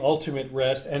the ultimate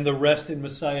rest, and the rest in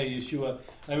Messiah Yeshua.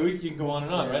 I mean, you can go on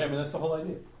and on, right? I mean, that's the whole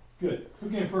idea. Good. Who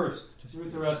came first?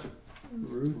 Ruth or Esther?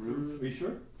 Ruth. Are you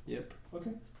sure? Yep.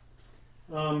 Okay.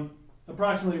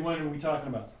 Approximately when are we talking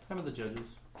about? Time of the Judges.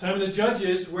 Time of the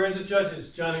Judges. Where's the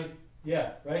Judges, Johnny?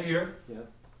 Yeah, right here. Yep.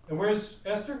 And where's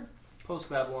Esther? Post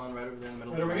Babylon, right over there in the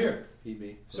middle. Right over here.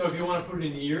 PB. So if you want to put it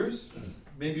in years,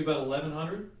 maybe about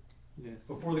 1100 Yes.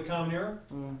 before the Common Era.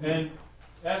 Mhm. And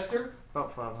Esther,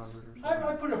 About 500 or something.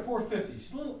 I put it at 450.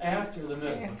 She's a little after the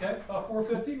middle, okay? About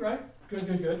 450, right? Good,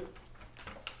 good, good.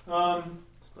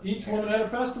 Each woman had a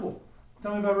festival.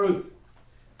 Tell me about Ruth.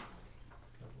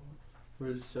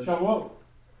 Shavuot.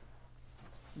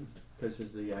 Because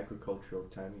it's the agricultural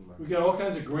timing mark. We got all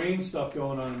kinds of grain stuff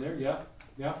going on in there. Yeah,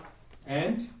 yeah.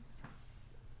 And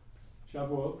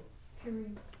Shavuot.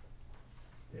 David.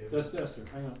 That's Esther.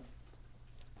 Hang on.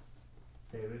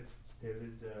 David.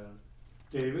 David's.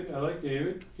 David. I like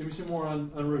David. Give me some more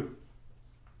on Ruth.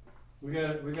 We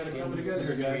got it coming together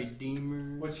here, guys.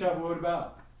 Redeemer. What's Shavuot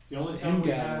about? It's the only time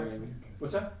we have. Ingathering.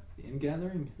 What's that? The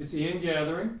ingathering. It's the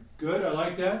ingathering. Good. I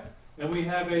like that. And we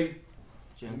have a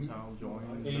Gentile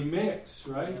join. mix,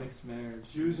 right? Mixed marriage.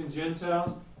 Jews and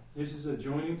Gentiles. This is a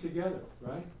joining together,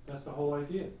 right? That's the whole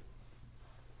idea.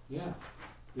 Yeah.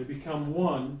 They become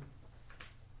one.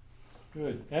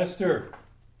 Good. Esther.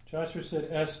 Joshua said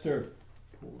Esther.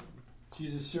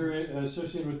 She's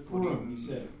associated with Purim, he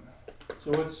said.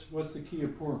 So what's the key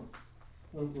of Purim?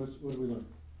 What do we learn?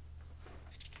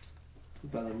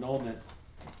 About annulment.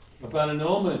 About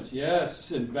annulment,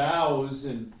 yes, and vows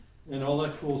and all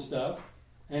that cool stuff.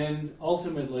 And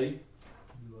ultimately,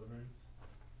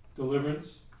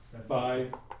 deliverance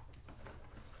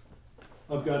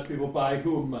of God's people by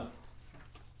whom?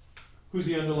 Who's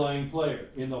the underlying player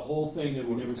in the whole thing that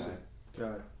we never see?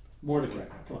 God. Mordecai.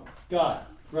 Come on. God.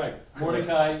 Right.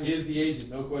 Mordecai is the agent,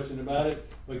 no question about it,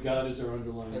 but God is our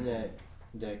underlying. And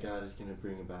that God is going to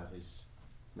bring about his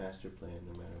master plan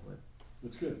no matter what.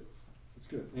 That's good. That's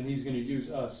good. And he's going to use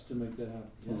us to make that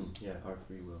happen. Yes. Yeah, our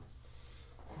free will.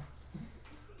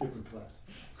 Different class.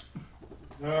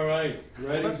 All right.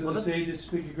 Writings of Well, the that's- sages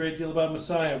speak a great deal about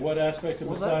Messiah. What aspect of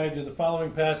Well, Messiah do the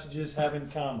following passages have in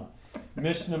common?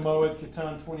 Mishnah Moed,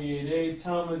 Ketan 28a,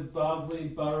 Talmud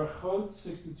Bavli Barachot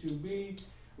 62b,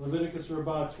 Leviticus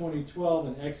Rabbah 20:12,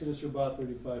 and Exodus Rabbah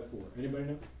 35:4. Anybody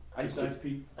know? Besides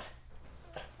Pete?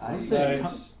 I say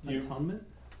Besides you. atonement.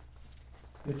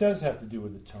 It does have to do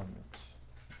with atonement.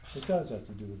 It does have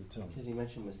to do with atonement. Because he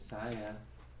mentioned Messiah.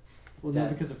 Well, no,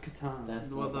 Death. because of Catan. That's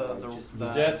Well,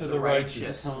 The death of the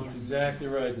righteous. Atonement. That's exactly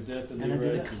right. The death of the And I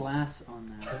did a righteous. class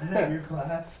on that. Isn't that your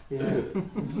class? Yeah.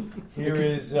 Here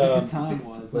is Catan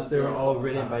was. But not they were the- all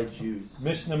written by Jews.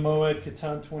 Mishnah Moed,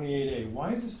 Ketan 28a.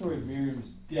 Why is the story of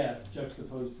Miriam's death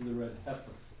juxtaposed to the red heifer?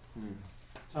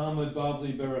 Talmud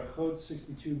Bavli Berachot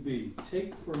 62b.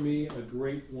 Take for me a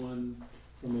great one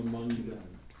from among them.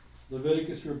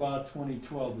 Leviticus Rabbah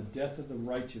 20:12. The death of the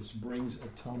righteous brings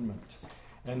atonement.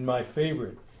 And my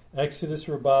favorite, Exodus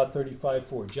Rabbah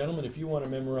 35:4. Gentlemen, if you want to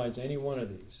memorize any one of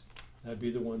these, that'd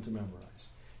be the one to memorize.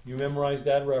 You memorize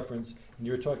that reference, and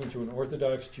you're talking to an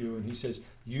Orthodox Jew, and he says,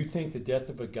 "You think the death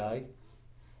of a guy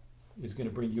is going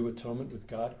to bring you atonement with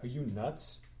God? Are you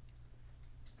nuts?"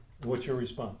 What's your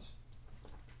response?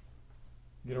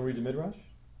 You don't read the Midrash?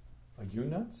 Are you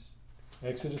nuts?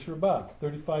 Exodus Rabbah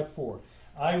 35:4.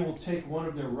 I will take one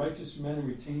of their righteous men and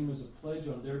retain him as a pledge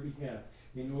on their behalf,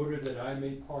 in order that I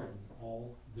may pardon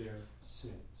all their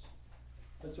sins.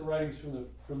 That's the writings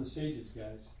from the sages,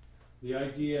 guys. The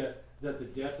idea that the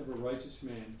death of a righteous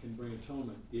man can bring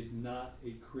atonement is not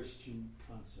a Christian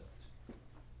concept.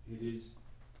 It is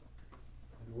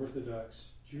an Orthodox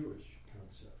Jewish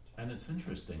concept. And it's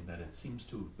interesting that it seems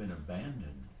to have been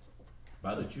abandoned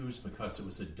by the Jews because it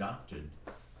was adopted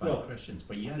by the Christians,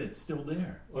 but yet it's still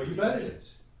there. Well, you bet it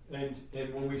is. And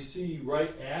when we see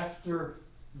right after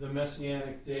the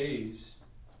Messianic days,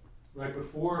 right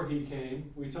before he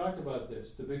came, we talked about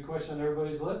this. The big question on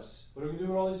everybody's lips: what are we going to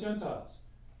do with all these Gentiles?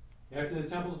 After the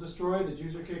temple's destroyed, the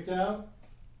Jews are kicked out.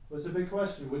 What's the big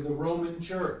question with the Roman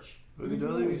Church? What are we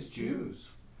doing with these Jews?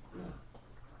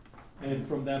 And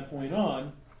from that point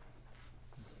on,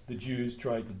 the Jews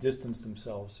tried to distance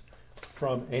themselves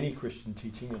from any Christian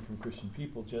teaching and from Christian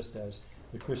people, just as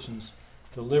the Christians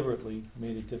deliberately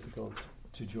made it difficult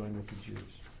to join with the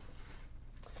Jews.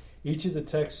 Each of the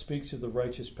texts speaks of the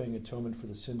righteous paying atonement for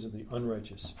the sins of the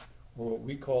unrighteous, or what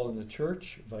we call in the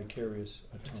church vicarious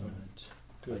atonement.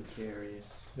 Good.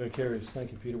 Vicarious.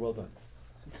 Thank you, Peter. Well done.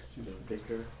 The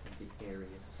vicar,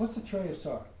 vicarious. What's the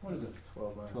Triasar? What is it?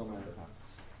 12 minor 12 minor prophets.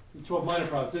 The 12 minor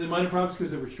prophets. Are they minor prophets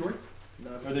because they were short? No,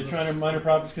 Are they trying to minor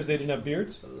prophets because they didn't have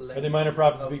beards? Are they minor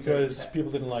prophets because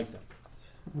people didn't like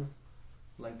them?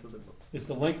 Length of the book. It's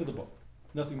the length of the book.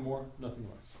 Nothing more, nothing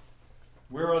less.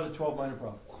 Where are the 12 minor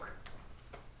prophets?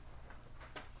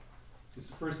 It's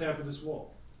the first half of this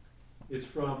wall. It's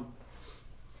from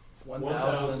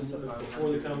 1,000 to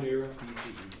before the Common Era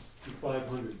BCE. to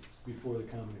 500 before the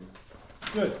Common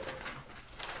Era. Good.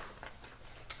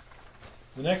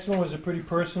 The next one was a pretty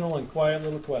personal and quiet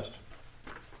little question.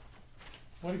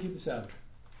 Why do you keep the Sabbath?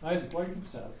 Isaac, why do you keep the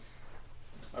Sabbath?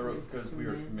 I wrote because we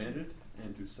are commanded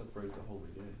and to separate the holy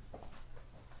day.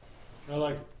 I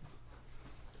like it.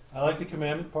 I like the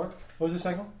commandment part. What was the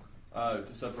second one?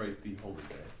 To separate the holy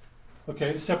day.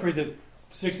 Okay, to separate the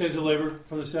 6 days of labor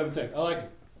from the seventh day. I like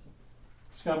it.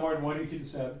 Scott Martin, why do you keep the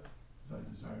Sabbath? I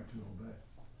desire to obey.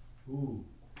 Ooh.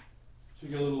 So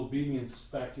you got a little obedience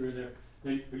factor in there.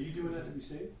 Now, are you doing that to be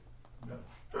saved? No.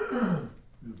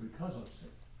 Because I'm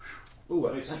saved. Ooh,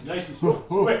 Nicely spoken.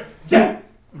 Quick. Zap!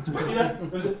 You see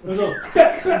that? There's a little.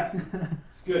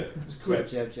 It's good. It's quick.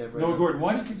 Jab, right Noah now. Gordon,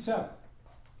 why do you keep Sabbath?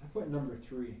 I put number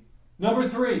 3. Number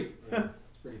 3. Yeah,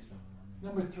 it's pretty similar.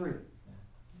 Number 3.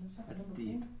 That's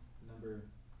deep. Number.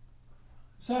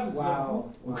 Sabbath.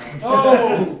 Wow.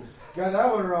 Oh! Got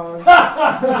that one wrong.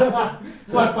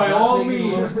 But by all taking the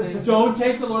Lord's means, name. don't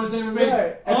take the Lord's name in vain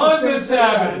Right. At on the the same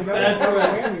time, Sabbath. you That's gotta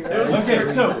right. whammy, right?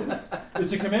 Okay, so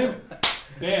it's a commandment.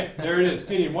 Bam, there it is.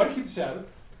 Gideon, why do you keep the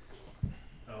Sabbath?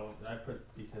 Oh, I put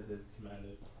because it's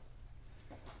commanded.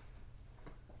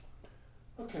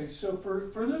 Okay, so for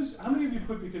those, how many of you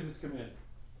put because it's commanded?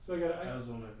 So That was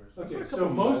one of my first. okay, Put a so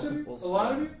couple most of you, multiples a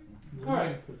lot of you. things. All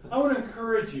right, I want to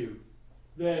encourage you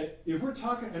that if we're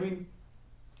talking, I mean,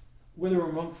 whether we're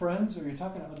among friends or you're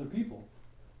talking to other people,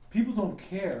 people don't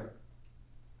care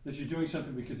that you're doing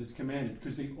something because it's commanded,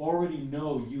 because they already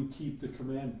know you keep the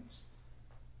commandments.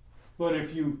 But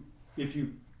if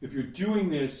you're doing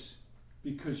this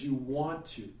because you want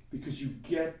to, because you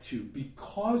get to,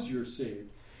 because you're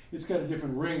saved, it's got a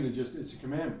different ring than just it's a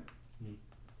commandment.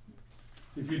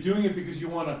 If you're doing it because you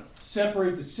want to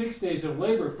separate the 6 days of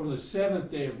labor from the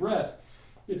seventh day of rest,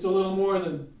 it's a little more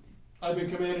than I've been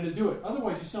commanded to do it.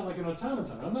 Otherwise, you sound like an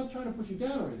automaton. I'm not trying to put you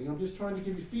down or anything. I'm just trying to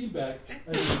give you feedback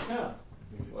as you sound.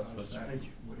 Thank you.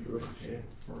 What he was saying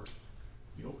first,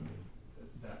 the opening,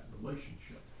 that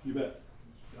relationship. You bet.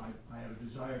 I have a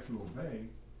desire to obey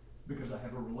because I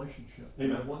have a relationship.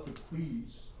 Amen. And I want to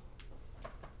please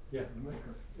Yeah. the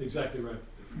Maker. Exactly right.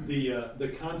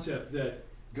 The concept that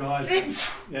God,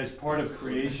 as part of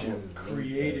creation,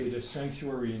 created a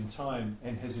sanctuary in time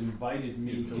and has invited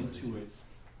me into it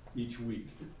each week.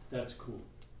 That's cool.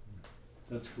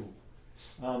 That's cool.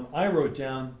 I wrote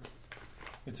down,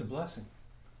 it's a blessing.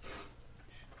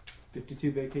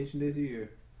 52 vacation days a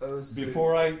year.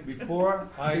 Before I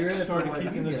started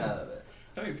keeping the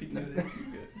How many people did you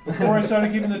get? before I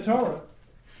started keeping the Torah,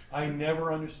 I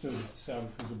never understood that the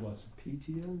Sabbath was a blessing.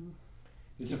 PTO?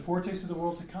 It's a foretaste of the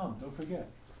world to come. Don't forget.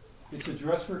 It's a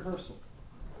dress rehearsal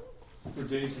for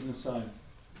days of Messiah.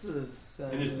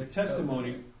 And it's a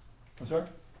testimony. I'm sorry?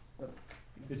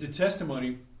 It's a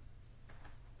testimony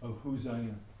of whose I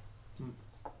am.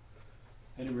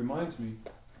 And it reminds me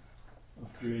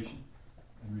of creation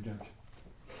and redemption.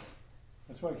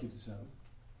 That's why I keep the Sabbath.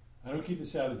 I don't keep the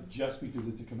Sabbath just because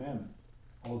it's a commandment,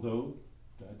 although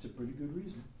that's a pretty good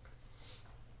reason.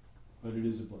 But it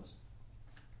is a blessing.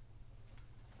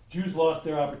 Jews lost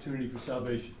their opportunity for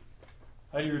salvation.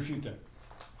 How do you refute that?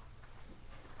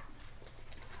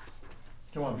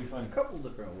 Come on, be funny. A couple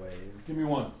different ways. Give me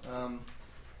one. You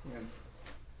know,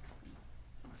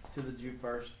 to the Jew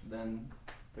first, then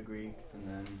the Greek, and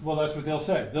then. Well, that's what they'll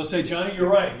say. They'll say, Johnny, you're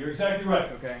right. You're exactly right.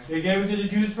 Okay. They gave it to the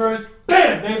Jews first.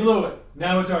 Bam! They blew it.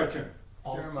 Now it's our turn.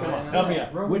 Jeremiah. Come on, help me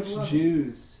out. Which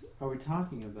Jews are we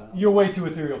talking about? You're way too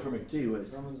ethereal for me. Gee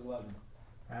whiz. Romans 11.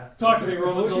 Talk to me, The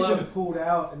Romans bushes 11. are pulled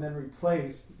out and then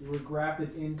replaced. You were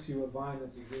grafted into a vine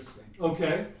that's existing.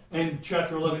 Okay. And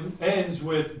chapter 11 ends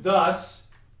with, thus,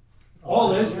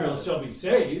 all Israel shall be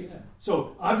saved.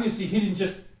 So, obviously, he didn't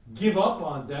just give up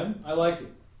on them. I like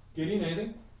it. Gideon,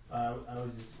 anything? I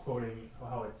was just quoting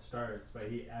how it starts, but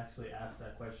he actually asked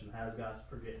that question: has God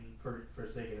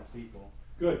forsaken his people?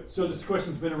 Good. So this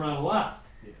question's been around a lot.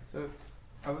 So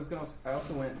I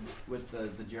also went with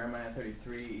the Jeremiah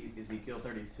 33, Ezekiel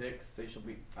 36. I shall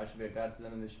be a God to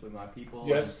them, and they shall be my people.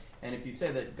 Yes. And if you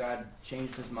say that God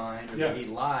changed his mind or Yeah. that he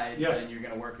lied, Yeah. then you're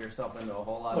going to work yourself into a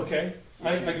whole lot Okay. of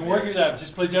I issues can work there. it out.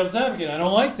 Just play devil's advocate. I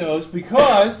don't like those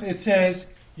because it says,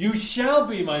 you shall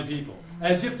be my people.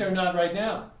 As if they're not right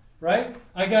now. Right?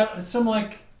 I got some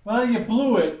well, you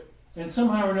blew it. And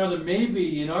somehow or another,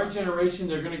 maybe in our generation,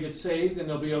 they're going to get saved and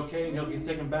they'll be okay and he'll get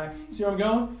taken back. See where I'm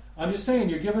going? I'm just saying,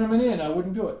 you're giving them an in. I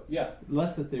wouldn't do it. Yeah.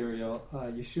 Less ethereal.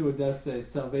 Yeshua does say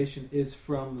salvation is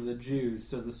from the Jews,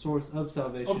 so the source of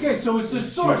salvation. Okay, so it's the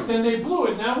is source. Jews. Then they blew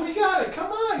it. Now we got it.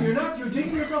 Come on. You're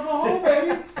digging yourself a hole,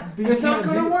 baby. But you It's not can't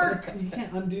going to do- work. You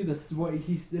can't undo this. What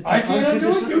he's. It's I an can't undo it.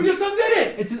 unconditional- You just undid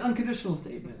it. It's an unconditional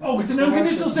statement. Oh, it's an It's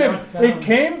unconditional not statement. found. It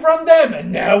came from them,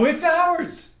 and now it's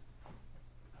ours.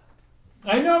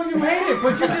 I know you hate it,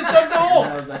 but you just dug the hole.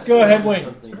 Now the Go ahead, source of Wayne.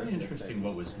 something It's very doesn't interesting affect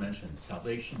what us. was mentioned.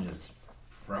 Salvation is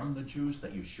from the Jews,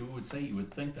 that Yeshua would say. You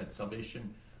would think that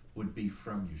salvation would be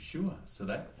from Yeshua. So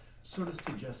that sort of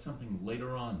suggests something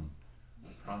later on,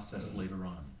 a process later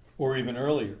on. Or even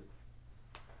earlier,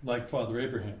 like Father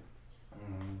Abraham.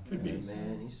 Could be.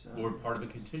 Man, he's Or part of a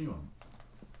continuum.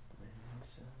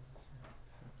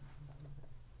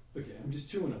 Okay, I'm just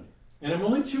chewing on you. And I'm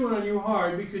only chewing on you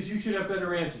hard because you should have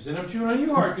better answers. And I'm chewing on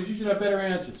you hard because you should have better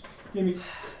answers. Give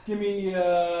me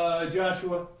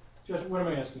Joshua. Joshua, what am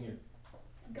I asking here?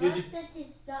 Did God you- sent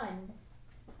his son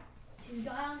to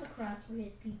die on the cross for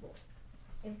his people.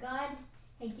 If God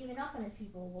had given up on his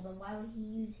people, well then why would he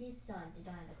use his son to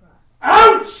die on the cross?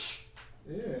 Ouch!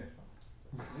 Yeah.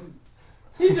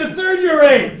 He's a third your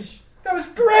age. That was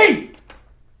great.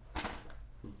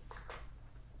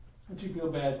 Don't you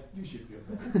feel bad? You should feel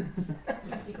bad.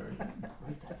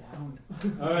 Write that down.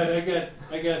 All right,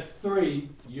 I got three.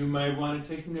 You might want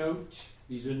to take note.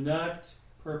 These are not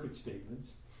perfect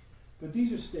statements, but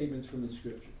these are statements from the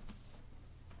Scripture.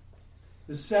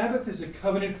 The Sabbath is a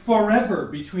covenant forever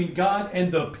between God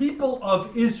and the people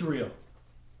of Israel.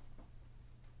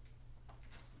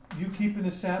 You keeping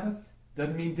the Sabbath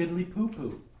doesn't mean diddly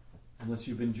poo-poo unless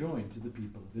you've been joined to the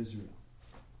people of Israel.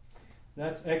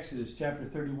 That's Exodus chapter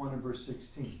 31 and verse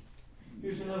 16.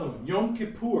 Here's another one. Yom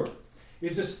Kippur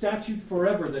is a statute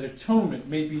forever that atonement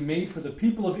may be made for the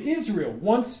people of Israel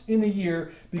once in a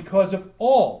year because of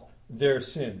all their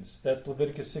sins. That's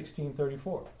Leviticus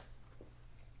 16:34.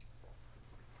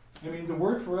 I mean, the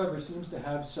word forever seems to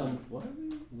have some What are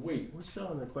we? weight. We're still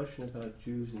on the question about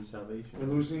Jews and salvation. They're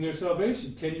losing their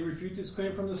salvation. Can you refute this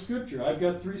claim from the Scripture? I've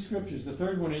got three Scriptures. The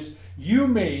third one is, you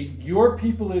made your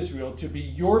people Israel to be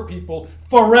your people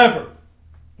forever,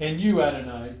 and you,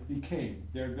 Adonai, became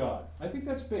their God. I think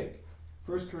that's big.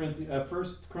 1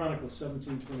 Chronicles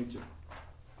 17:22.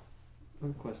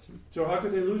 One question. So how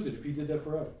could they lose it if he did that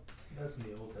forever? That's in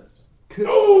the Old Testament.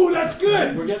 Oh, that's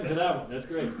good! We're getting to that one. That's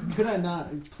great. Could I not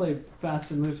play fast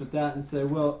and loose with that and say,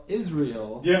 well,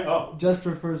 Israel Yeah, oh, just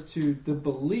refers to the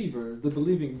believers, the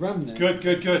believing remnant,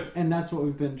 good. and that's what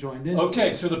we've been joined into.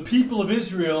 Okay, so the people of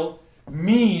Israel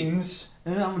means,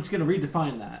 And then I'm just going to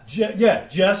redefine that.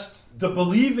 just the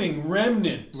believing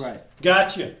remnant. Right.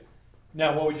 Gotcha.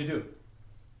 Now, what would you do?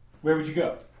 Where would you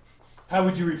go? How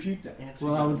would you refute that?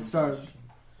 Well, I would start.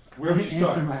 Where would you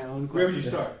start? Answer my own question. Where would you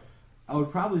start? I would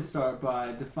probably start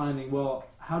by defining, well,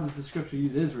 how does the Scripture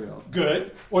use Israel?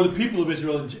 Good. Or the people of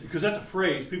Israel, because that's a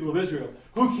phrase, people of Israel,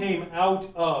 who came out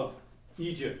of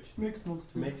Egypt. Mixed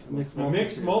multitude. Mixed A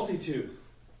mixed multitude.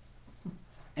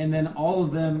 And then all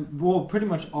of them, well, pretty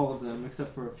much all of them,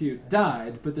 except for a few,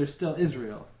 died, but they're still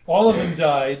Israel. All of them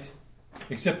died,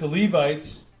 except the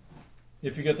Levites,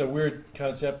 if you get the weird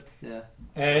concept. Yeah.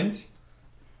 And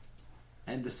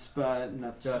And despite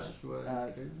not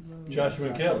Joshua. Joshua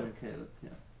and Caleb. Yeah.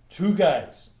 2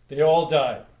 guys. They all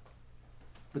died.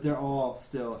 But they're all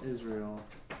still Israel,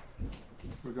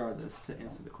 regardless, to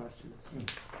answer the questions.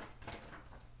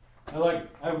 I like it.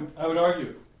 I would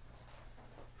argue.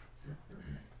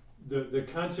 The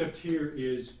concept here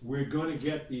is we're going to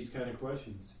get these kind of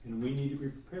questions, and we need to be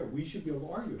prepared. We should be able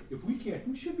to argue it. If we can't,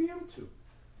 who should be able to?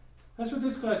 That's what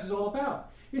this class is all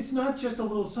about. It's not just a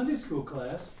little Sunday school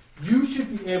class. You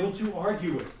should be able to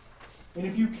argue it. And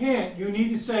if you can't, you need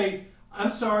to say,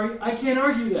 I'm sorry, I can't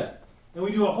argue that. And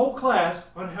we do a whole class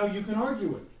on how you can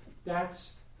argue it.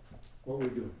 That's what we're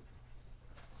doing.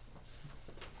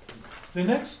 The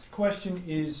next question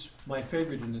is my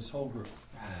favorite in this whole group.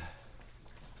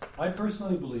 I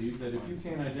personally believe that if you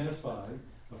can identify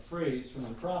a phrase from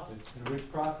the prophets and which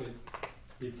prophet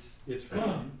it's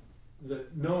from,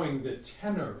 knowing the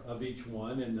tenor of each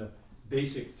one and the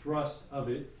basic thrust of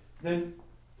it, then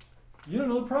you don't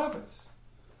know the prophets.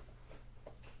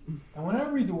 And when I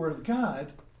read the Word of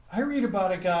God, I read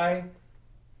about a guy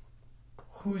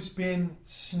who's been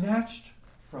snatched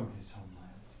from his homeland,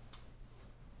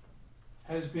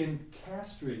 has been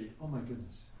castrated, oh my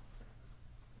goodness,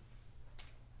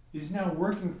 is now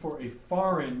working for a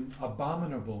foreign,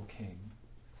 abominable king,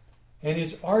 and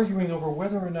is arguing over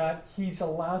whether or not he's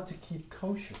allowed to keep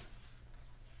kosher.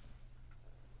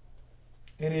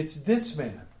 And it's this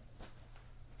man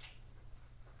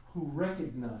who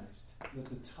recognized that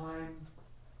the time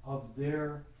of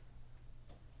their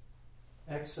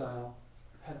exile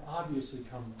had obviously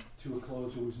come to a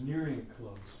close, or was nearing a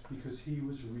close, because he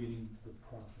was reading the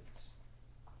prophets.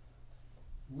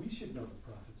 We should know the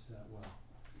prophets that well,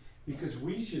 because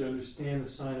we should understand the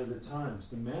sign of the times.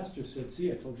 The Master said,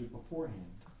 see, I told you beforehand,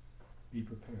 be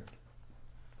prepared.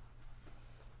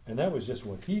 And that was just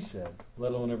what he said,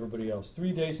 let alone everybody else.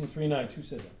 3 days and 3 nights. Who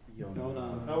said that?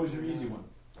 Jonah. That was your easy one.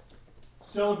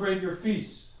 Celebrate your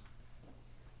feasts.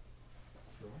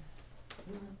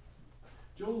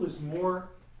 Joel is more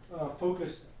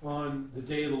focused on the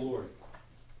day of the Lord.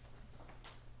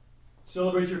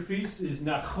 Celebrate your feasts is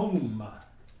Nahum.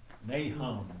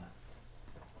 Nahum.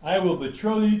 I will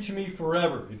betroth you to me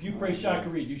forever. If you pray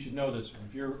Shacharit, you should know this one.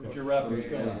 If you're rapping,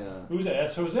 who's that?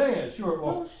 That's Hosea. Sure.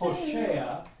 Or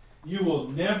Hosea. You will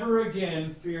never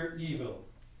again fear evil.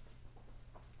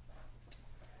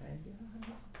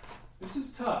 This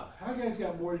is tough. Haggai's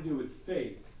got more to do with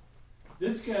faith.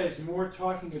 This guy is more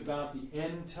talking about the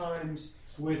end times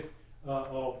with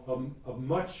a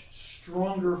much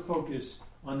stronger focus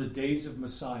on the days of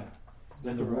Messiah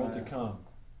than the world to come.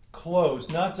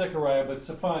 Close, not Zechariah, but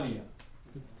Zephaniah.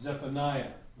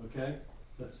 Okay?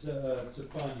 That's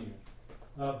Zephaniah.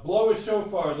 Blow a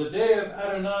shofar, the day of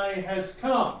Adonai has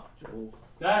come. Joel.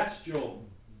 That's Joel.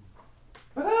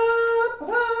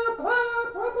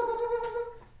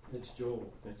 It's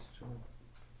Joel. That's Joel.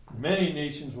 Many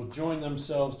nations will join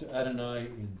themselves to Adonai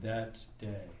in that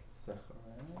day.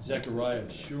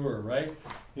 Zechariah, sure, right?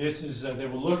 This is, they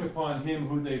will look upon him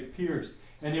who they've pierced,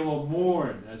 and they will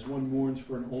mourn as one mourns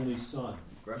for an only son.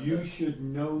 You should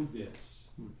know this.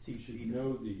 You should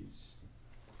know these.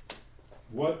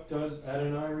 What does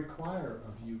Adonai require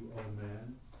of you, O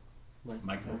man?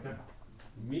 Micah.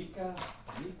 Micah,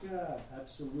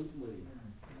 absolutely.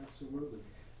 Absolutely.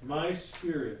 My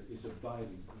spirit is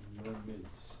abiding in your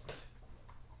midst.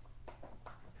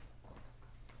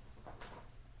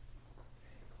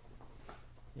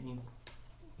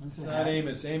 It's not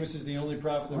Amos. Amos is the only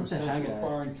prophet that was sent to a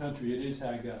foreign country. It is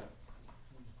Haggai.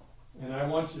 And I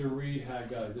want you to read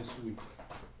Haggai this week.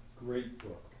 Great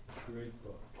book. Great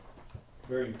book.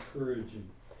 Very encouraging.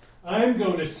 I'm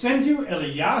going to send you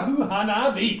Eliyahu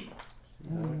Hanavi.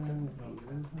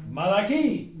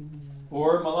 Malachi.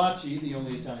 Or Malachi, the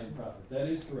only Italian prophet. That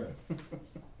is correct.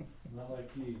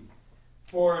 Malachi.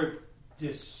 For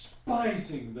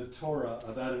despising the Torah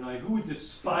of Adonai. Who would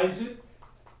despise it?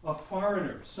 A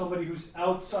foreigner. Somebody who's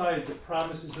outside the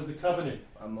promises of the covenant.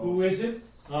 Amos. Who is it?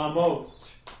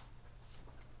 Amos.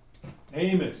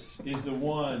 Amos is the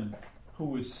one who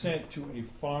was sent to a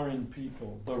foreign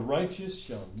people. The righteous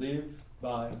shall live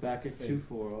by Back at faith.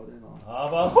 2-4 all day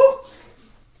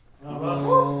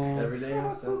long. Every day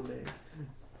is Sunday.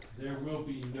 There will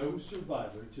be no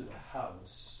survivor to the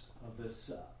house of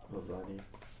Esau.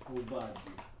 Obadiah.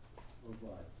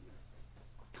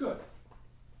 Good.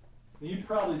 Now you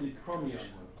probably did crummy on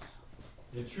those.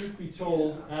 The truth be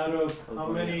told, out of how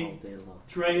many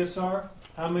Treyas are?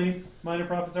 How many minor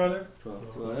prophets are there?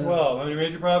 12. 12. How many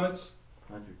major prophets?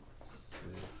 100.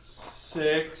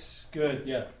 6. Good,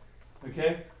 yeah.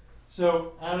 Okay?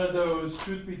 So out of those,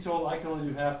 truth be told, I can only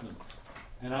do half of them.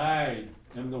 And I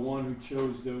am the one who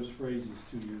chose those phrases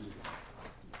 2 years ago.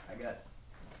 I got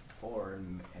 4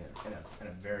 and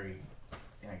a very,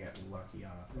 and I got lucky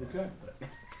on it. Okay. But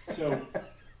So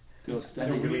I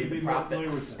need to we read the be more familiar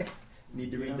prophets. with them.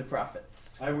 Need to read the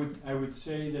prophets. I would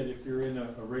say that if you're in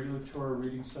a regular Torah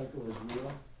reading cycle as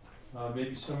well,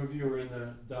 maybe some of you are in the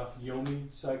Daf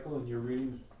Yomi cycle and you're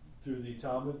reading through the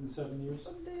Talmud in 7 years.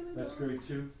 That's great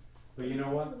too. But you know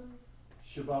what?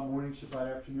 Shabbat morning,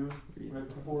 Shabbat afternoon, right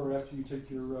before or after you take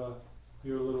your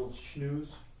little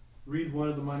snooze, read one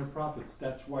of the minor prophets.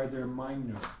 That's why they're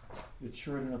minor. It's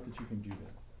short enough that you can do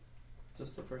that.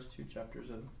 Just the first 2 chapters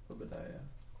of Obadiah.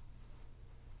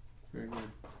 Very good.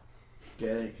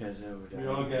 Get it, because We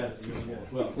all got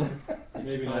it. Well,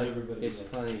 maybe not everybody. It's does.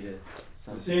 funny to.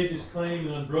 The sages claim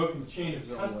an unbroken chain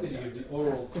of custody of the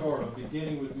oral Torah,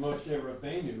 beginning with Moshe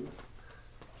Rabbeinu.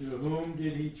 To whom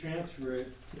did he transfer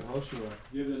it? Yehoshua.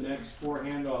 Give the next 4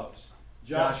 handoffs.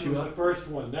 Joshua was the first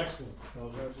one. Next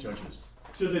one. Judges.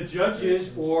 To the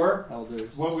judges, or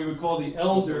Elders. what we would call the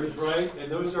elders, right?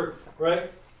 And those are,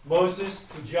 right? Moses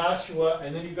to Joshua,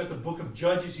 and then you've got the book of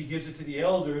Judges. He gives it to the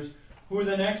elders. Who are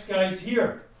the next guys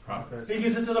here? Prophets. He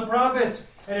gives it to the prophets,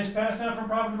 and it's passed down from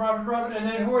prophet to prophet to prophet. And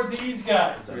then who are these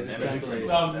guys? The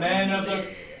The men of the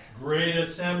great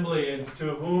assembly. And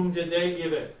to whom did they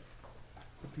give it?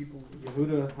 The people.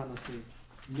 Yehuda Hanasi.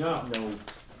 No. No.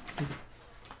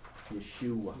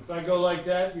 Yeshua. If I go like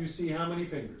that, you see how many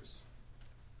fingers?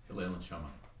 Hillel and Shammai.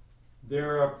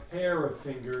 There are a pair of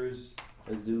fingers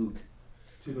A Zug.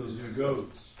 to the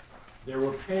Zugots. There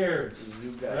were pairs.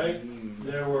 Zugaim.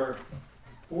 There were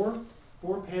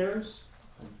four pairs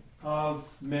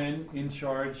of men in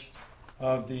charge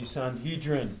of the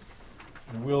Sanhedrin.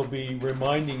 And we'll be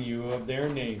reminding you of their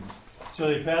names. So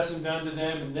they pass them down to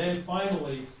them, and then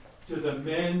finally to the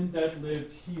men that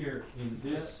lived here in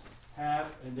this half,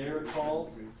 and they're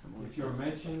called, if you're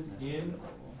mentioned in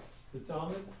the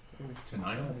Talmud,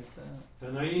 Tonight.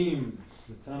 Tanaim.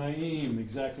 The Tanaim,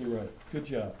 exactly right. Good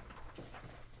job.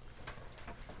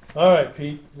 All right,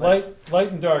 Pete. Light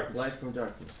and darkness. Light from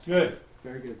darkness. Good.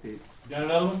 Very good, Pete. Got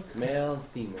another one? Male and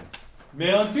female.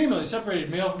 Male and female. He separated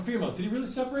male from female. Did he really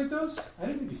separate those? I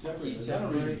didn't think he separated He those. I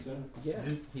don't read separated- them.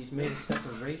 Yeah. He's made a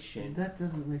separation. That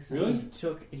doesn't make sense. Really?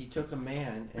 He took a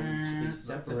man and he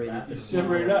separated. He He the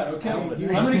separated female. out. Okay. How I'm would-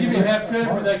 going to give you half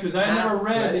credit for that because I Half never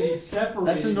read that he credit? separated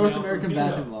That's a North male from American female.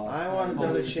 bathroom law. I want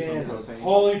another chance.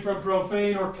 Holy from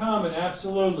profane or common.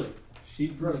 Absolutely.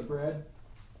 Sheep Broke bread.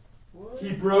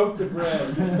 He broke the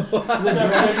bread.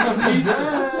 Separated the pieces.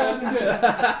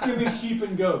 That's good. Give me sheep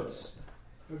and goats.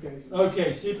 Okay.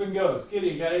 Okay, sheep and goats.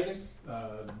 Gideon, got anything?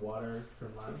 Water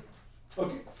from land.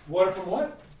 Okay. Water from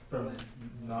what? From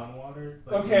non-water.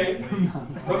 Okay.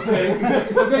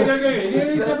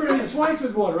 Okay. He separated it twice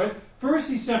with water, right? First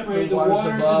he separated the waters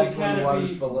of the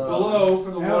canopy below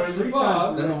from the Yeah, waters 3 above.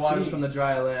 times. Then the waters from the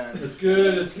dry land. That's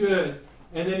good, that's good.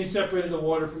 And then he separated the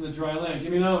water from the dry land.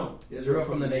 Give me another one. Israel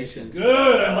from the nations.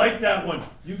 Good, I like that one.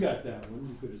 You got that one.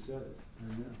 You could have said it. I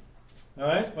know. All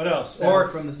right, what else? Seven Or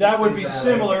from the that would be 60s.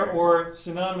 similar or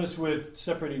synonymous with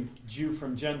separating Jew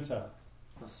from Gentile.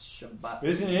 The Shabbat.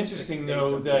 Isn't it 6 interesting, days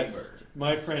though, of that labor.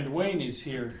 my friend Wayne is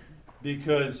here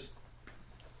because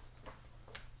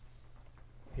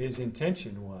his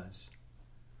intention was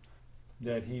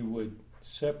that he would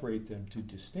separate them to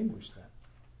distinguish them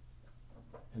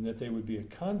and that they would be a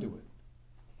conduit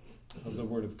of the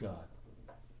Word of God,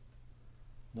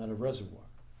 not a reservoir.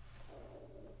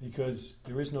 Because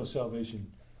there is no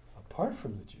salvation apart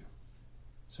from the Jew.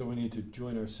 So we need to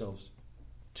join ourselves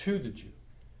to the Jew.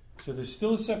 So there's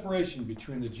still a separation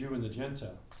between the Jew and the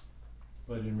Gentile.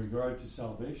 But in regard to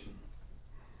salvation,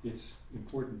 it's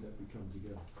important that we come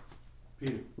together.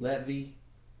 Peter. Levi.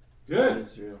 Good.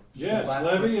 Israel. Yes,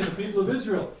 Shabbat. Levi and the people of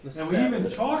Israel. The And we even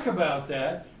talk about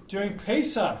that during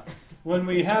Pesach. When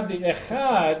we have the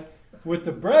echad with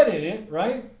the bread in it,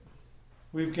 right?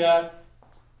 We've got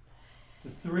the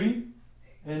 3,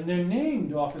 and they're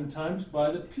named oftentimes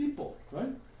by the people, right?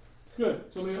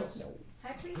 Good. Somebody else?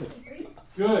 High priest and priest.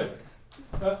 Good.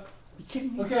 You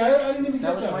kidding me? Okay, I didn't even That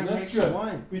get was that my one. That's next good.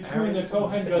 one. Between the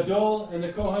Kohen Gadol and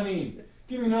the Kohanim.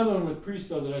 Give me another one with priest,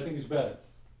 though, that I think is better.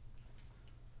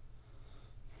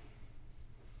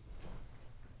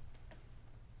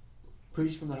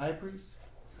 Priest from the high priest?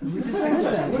 We just said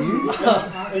that, dude.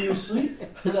 Are you asleep? I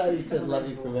thought you said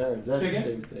Levi from Aaron. That's Say the again?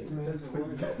 same thing. That's what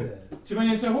you said.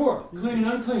 Tumayin Tahor. Clean and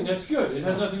unclean. That's good. It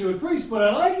has nothing to do with priest, but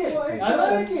I like it. I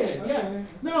like it. Yeah. Okay.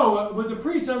 No, with the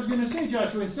priest, I was going to say,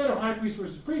 Joshua, instead of high priest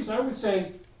versus priest, I would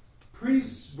say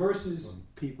priests versus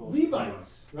People.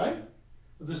 Levites, right?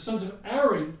 The sons of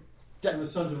Aaron from the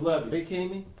sons of Levi. Are you kidding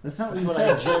me? That's not what That's you what said.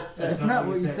 I just said. That's not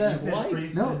what you said. Twice.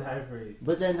 Priest No. and high priest.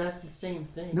 But then that's the same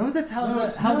thing. No, that's how's No, that?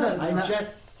 it's How's not. that? I not-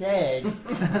 just said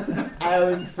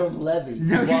Aaron from Levi.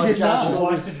 No, you while did not. Joshua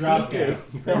Watch was the drop speaking.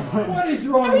 What is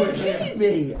wrong Are you with you? kidding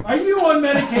me? Are you on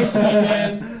medication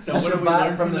again? So what do we Shabbat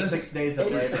learn from the this? 6 days of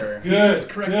labor. Peter's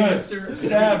Good, correct good. answer.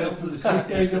 Sabbath from the Everyone else's 6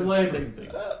 days of correct answer. labor. Same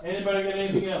thing. Anybody got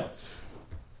anything else?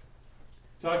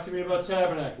 Talk to me about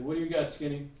tabernacle. What do you got,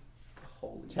 Skinny?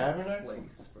 Holy Tabernacle?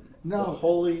 place. The No.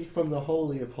 holy from the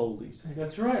holy of holies.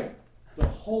 That's right. The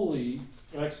holy,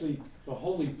 actually, the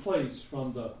holy place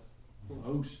from the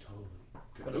most holy.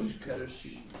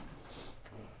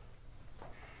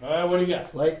 All right, what do you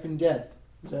got? Life and death.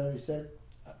 Is that what he said?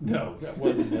 No, that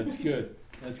wasn't. That's good.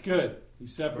 That's good. He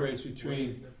separates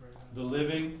between the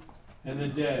living and the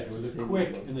dead, or the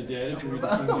quick and the dead, if you read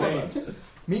the King James.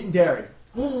 Meat and dairy.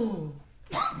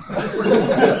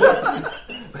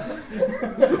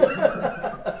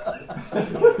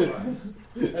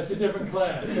 That's a different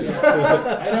class.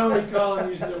 Yeah. I don't recall him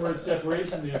using the word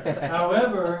separation there.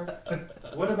 However,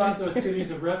 what about those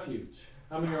cities of refuge?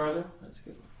 How many are there? That's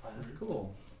good. That's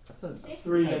cool. That's a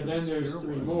 3, and then there's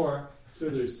 3 more. So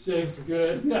there's 6.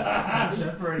 Good. He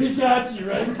Separated. got you,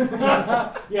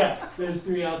 right? Yeah, there's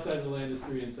 3 outside the land, there's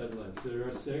 3 inside the land. So there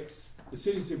are 6. The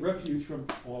cities of refuge from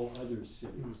all other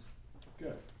cities.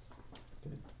 Good.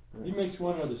 He makes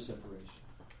one other separation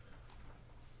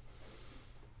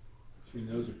between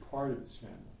those who are part of his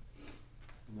family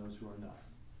and those who are not.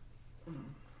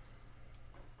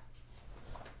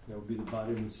 That would be the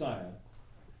body of Messiah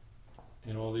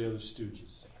and all the other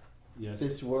stooges. Yes.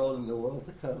 This world and the world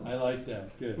to come. I like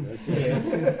that. Good. Okay.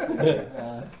 Yes.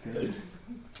 That's good.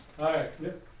 All right.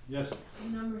 Yep. Yes. Sir.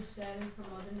 Number 7 from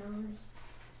other numbers.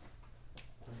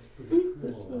 That's pretty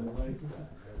cool. I like that.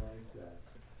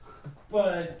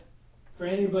 But for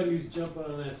anybody who's jumping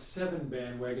on that 7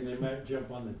 bandwagon, they might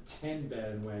jump on the 10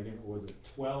 bandwagon or the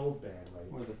 12 bandwagon.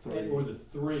 Or the 3. Or the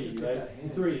 3, right?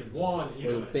 The 3 and 1. You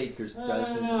Or know. the baker's No,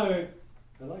 dozen. no, I like it.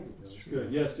 Though. It's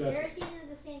good. Yes, Josh. Pharisees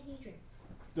and the Sanhedrin.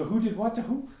 The who did what? The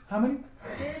who? How many?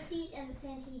 The Pharisees and the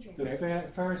Sanhedrin. The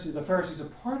Pharisees. The Pharisees are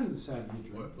part of the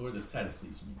Sanhedrin. Or the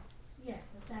Sadducees, you mean? Yeah,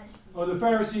 the Sadducees. Oh, the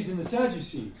Pharisees and the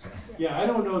Sadducees. Yeah, I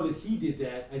don't know that he did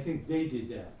that. I think they did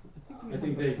that. I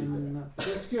think they did that.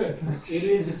 That's good. It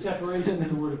is a separation in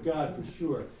the Word of God for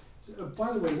sure. So,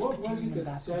 by the way, what was it that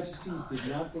the Sadducees did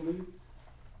not believe?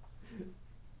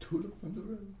 Tulip from the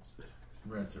rose.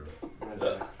 Resurrect.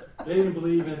 They didn't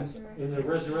believe in the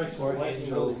resurrection Or of life.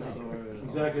 angels.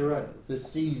 Exactly right. The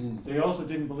seasons. They also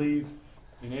didn't believe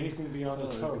in anything beyond the Oh,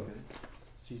 that's Torah. good.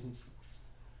 Seasons.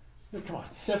 No, come on.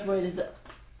 Separated the.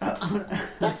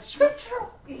 That's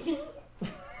scriptural.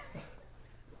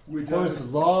 We're For done as with,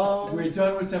 long. we're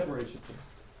done with separation.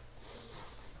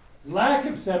 Lack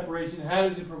of separation, how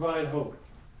does it provide hope?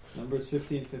 Numbers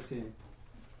 15:15.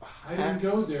 I didn't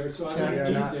go there, so I'm going to Chapter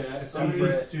need not that.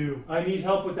 Ephesians 2. I need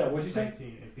help with that. What'd you say?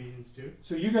 19. Ephesians 2.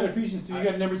 So you got Ephesians 2, you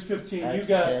got Numbers 15, you Acts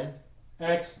got 10.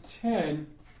 Acts 10,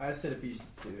 I said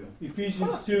Ephesians 2.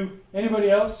 Ephesians 2.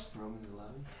 Anybody else? Romans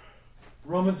 11.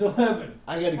 Romans 11.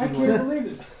 I got a I good can't one. believe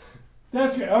this.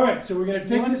 That's great. All right, so we're going to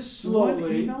take this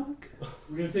slowly. Enoch?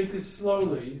 We're going to take this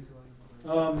slowly.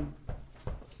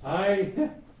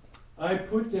 I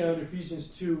put down Ephesians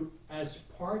 2 as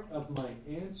part of my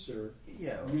answer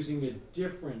Yeah. using a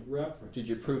different reference. Did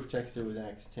your proof text it with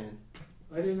Acts 10?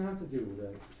 I didn't have to do it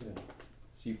with Acts 10.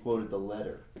 So you quoted the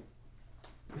letter.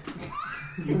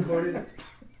 You quoted.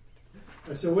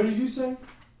 So what did you say?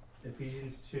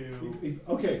 Ephesians 2.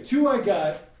 Okay, 2 I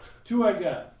got. 2 I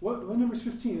got. What number's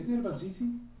 15? Isn't it about ZZ?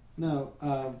 No,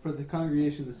 for the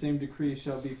congregation, the same decree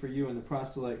shall be for you and the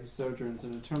proselyte who sojourns,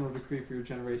 an eternal decree for your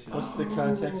generation. What's the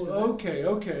context of that?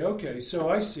 Okay. So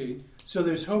I see. So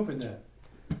there's hope in that.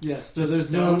 Yes, so Just there's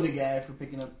stoned no the guy for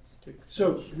picking up sticks.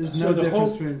 So there's so no the difference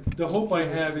hope between the hope I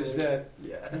have is that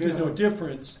Yeah. there's no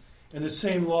difference, and the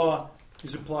same law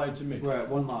is applied to me. right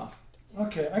one law.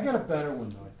 Okay, I got a better one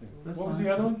though. I think. That's What was fine.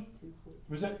 the other one?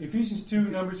 Was that Ephesians 2,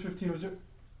 Numbers 15? Was it?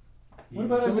 What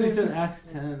about Somebody Isaiah? said Acts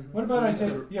 10. What about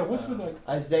Somebody Isaiah? Yeah, what's with that?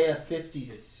 Isaiah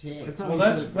 56. It's not Well,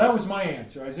 what he said. that was my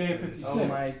answer. Isaiah 56. Oh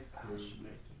my. Was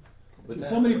Can that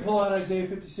somebody pull out Isaiah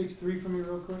 56:3 for me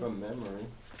real quick? from memory?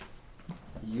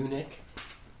 Eunuch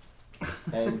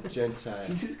and Gentile.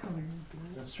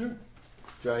 That's true.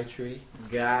 Dry tree.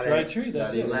 Got Dry it. tree.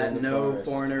 That's Not it. even- Let in the no forest.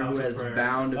 foreigner who House of has prayer.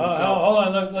 bound Oh, himself.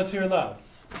 hold on. Let's hear it loud.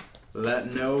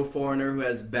 Let no foreigner who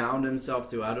has bound himself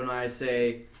to Adonai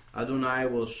say, Adonai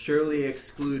will surely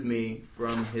exclude me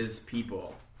from his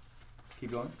people.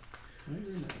 Keep going.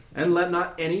 And let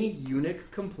not any eunuch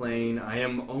complain, I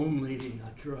am only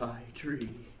a dry tree.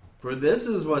 For this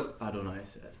is what Adonai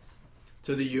says,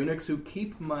 to the eunuchs who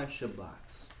keep my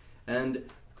Shabbats, and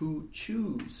who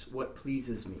choose what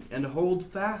pleases me, and hold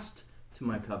fast to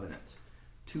my covenant.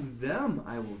 To them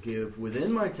I will give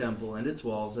within my temple and its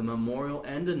walls a memorial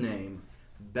and a name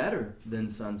better than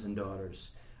sons and daughters.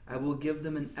 I will give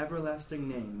them an everlasting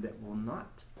name that will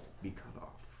not be cut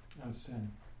off.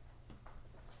 Outstanding.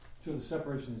 So the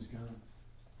separation is gone.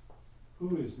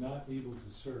 Who is not able to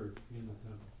serve in the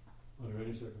temple under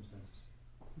any circumstances?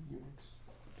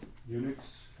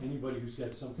 Eunuchs. Anybody who's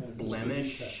got some kind of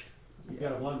Blemish. You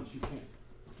got a blemish, you can't.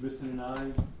 Missing an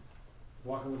eye,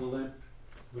 walking with a limp,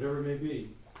 whatever it may be,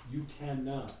 you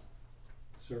cannot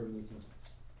serve in the temple.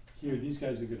 Here, these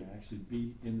guys are going to actually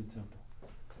be in the temple.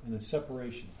 And the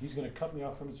separation, he's going to cut me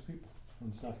off from his people.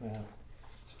 And it's not going to happen.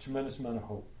 It's a tremendous amount of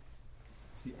hope.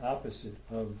 It's the opposite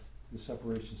of the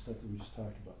separation stuff that we just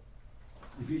talked about.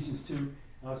 Ephesians 2,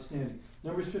 outstanding.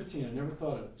 Numbers 15, I never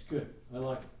thought of it. It's good. I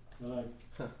like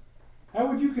it. How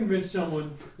would you convince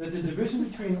someone that the division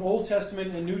between Old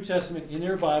Testament and New Testament in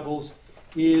their Bibles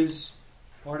is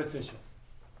artificial?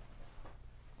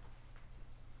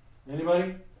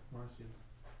 Anybody?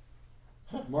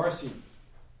 Marcion.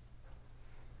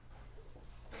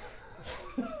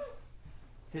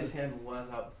 His hand was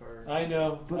out for... I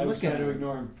know. But I was look trying at to it.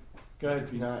 ignore him. Go ahead,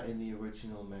 Pete. Not in the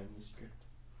original manuscript.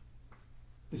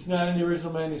 It's not in the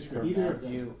original manuscript. From Either of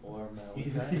them. Matthew or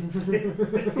Malachi.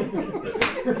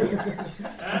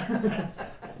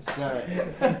 It's not.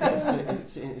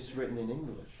 It's written in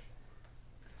English.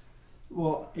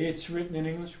 Well, It's written in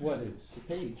English. What is? The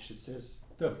page that says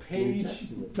The New page,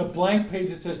 Testament. the blank page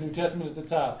that says New Testament at the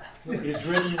top is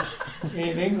written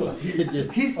in English.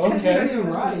 he's Okay. technically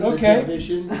right. Okay. The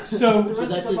division. So, So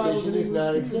that division does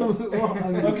not exist. Well,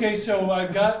 I mean, okay, so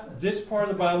I've got this part of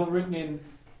the Bible written in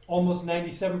almost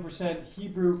 97%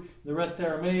 Hebrew, the rest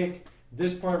Aramaic,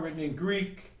 this part written in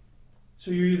Greek. So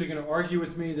you're either going to argue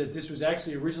with me that this was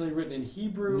actually originally written in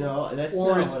Hebrew. No, that's Or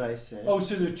not it's- what I said. Oh,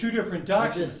 so they're two different I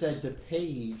documents. just said the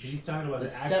page. He's talking about that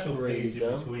the actual separated page in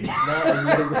them. between. It's not in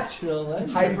the original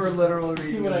language. Hyper-literal See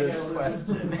reading what I of got? the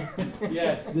question.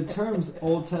 Yes. the terms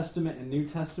Old Testament and New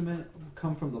Testament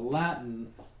come from the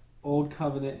Latin Old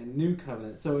Covenant and New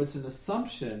Covenant. So it's an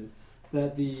assumption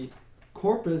that the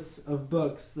corpus of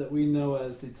books that we know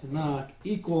as the Tanakh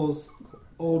equals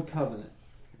Old Covenant.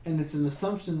 And it's an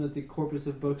assumption that the corpus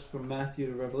of books from Matthew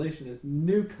to Revelation is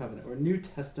New Covenant or New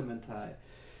Testamentai.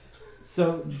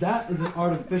 So that is an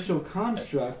artificial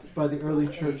construct by the early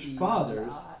church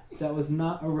fathers that was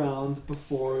not around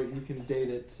before. You can date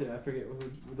it to, I forget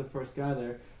who the first guy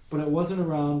there, but it wasn't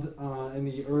around in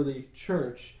the early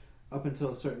church up until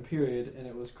a certain period, and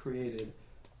it was created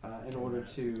in order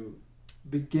to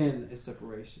begin a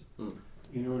separation.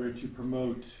 In order to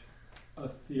promote a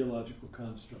theological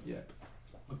construct. Yeah.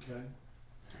 Okay.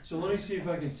 So let me see if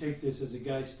I can take this as a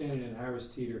guy standing in Harris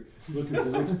Teeter looking for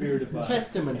which beer to buy.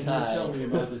 Testament And you're tie. telling me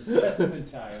about this testament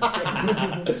tie.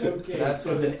 Okay. Okay. That's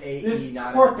so with an AE, this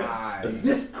not corpus. an I.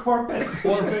 This corpus.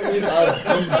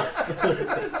 Of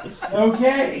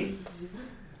Okay.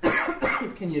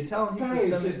 Can you tell he's Guy the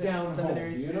is just down home.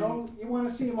 seminary You student? know, you want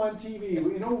to see him on TV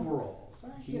in overalls.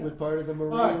 He You know. was part of the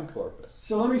Marine Alright. Corpus.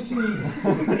 So let me see.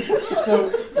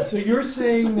 so you're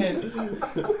saying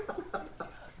that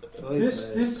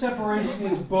this separation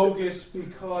is bogus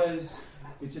because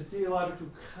it's a theological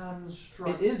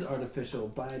construct It is artificial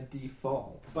by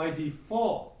default. by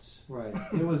default. Right.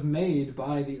 It was made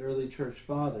by the early church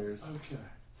fathers. Okay.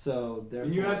 So therefore,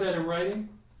 And you have that in writing?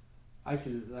 I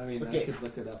could Okay.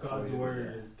 look it up. God's for you.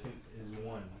 word is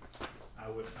one. I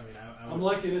would. I'm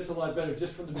liking this a lot better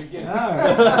just from the beginning. All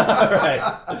right.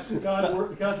 Alright. God's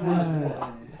word is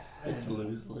one. It's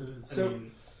lose-lose. So-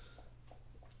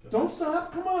 Don't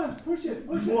stop. Come on. Push it.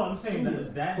 Push it. Well, I'm saying that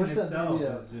in Push that itself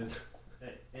video. is just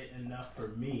enough for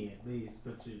me, at least.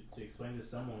 But to explain to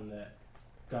someone that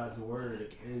God's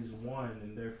word is one,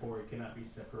 and therefore it cannot be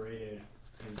separated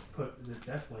and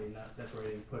definitely not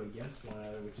separated and put against one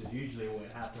another, which is usually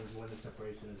what happens when the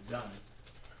separation is done.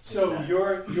 So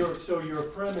your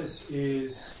premise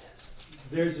is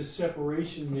there's a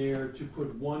separation there to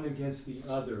put one against the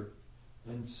other,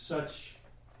 and such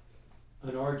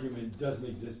an argument doesn't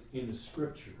exist in the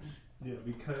scriptures. Yeah,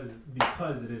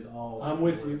 because it is all. I'm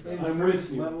with you. It I'm refers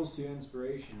with you. levels to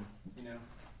inspiration, you know,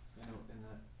 in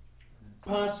that.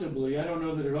 Possibly. I don't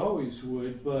know that it always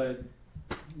would, but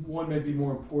one may be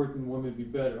more important, one may be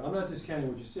better. I'm not discounting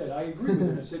what you said. I agree with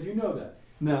what you said. You know that.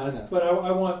 No, I know. But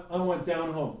I want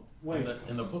down home. Wait.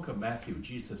 In the book of Matthew,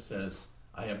 Jesus says,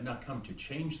 I have not come to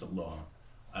change the law,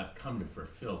 I've come to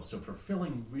fulfill. So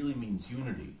fulfilling really means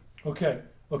unity. Okay.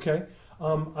 Okay,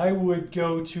 I would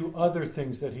go to other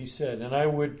things that he said, and I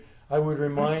would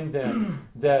remind them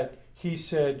that he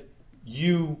said,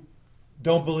 "You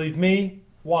don't believe me?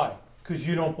 Why? Because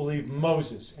you don't believe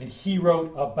Moses, and he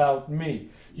wrote about me.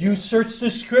 You search the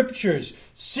scriptures,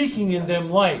 seeking in them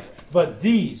life, but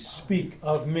these speak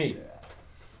of me."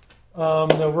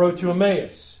 The road to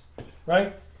Emmaus,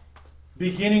 right?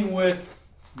 Beginning with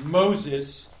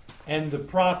Moses and the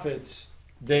prophets,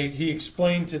 he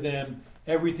explained to them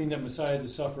everything that Messiah had to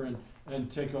suffer and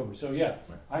take over. So yeah,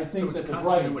 I think So it's that the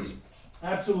continuity. writings,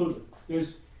 absolutely.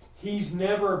 He's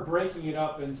never breaking it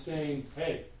up and saying,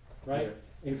 "Hey," right?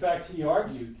 In fact, he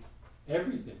argued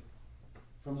everything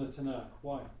from the Tanakh.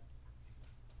 Why?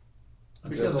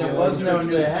 Because Just there the was no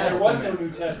scripture New that has There to was be. no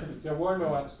New Testament. There were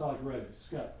no apostolic writings.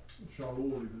 Scott. Shaul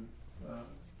even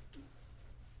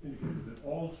indicated that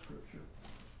all scripture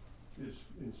is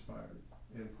inspired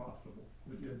and profitable.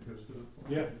 It gets to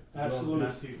the Yeah,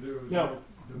 absolutely. There was Now,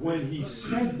 no when division. he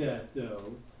said that,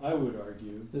 though, I would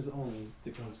argue There's only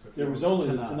the there was only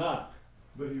the Tanakh. Tanakh.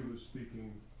 But he was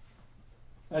speaking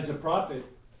As a prophet,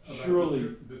 about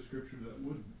surely, the scripture that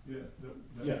would,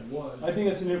 that Yeah. was. I think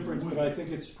that's an inference, but I think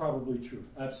it's probably true.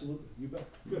 Absolutely. You bet.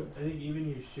 Good. I think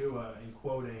even Yeshua, in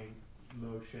quoting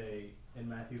Moshe in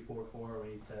Matthew 4:4,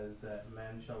 when he says that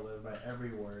man shall live by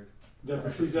every word That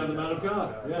proceeds out of the mouth of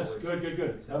God. Yes, which good.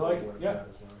 it's I like the it. word of Yeah. God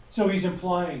as well. So he's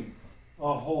implying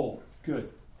a whole.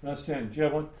 Good. Outstanding. Do you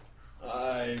have one?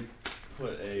 I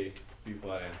put a B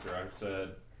flat answer. I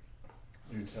said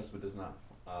the New Testament does not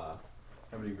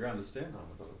have any ground to stand on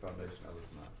without the foundation other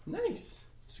than that. Nice.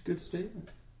 It's a good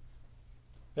statement.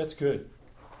 That's good.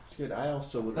 It's good. I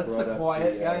also would. That's brought the up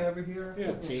quiet the, guy over here. Yeah.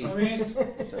 Okay. I mean,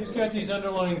 he's got these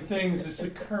underlying things. It's a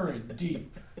current,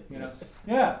 deep. You know.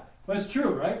 Yeah, but it's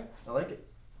true, right? I like it.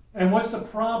 And what's the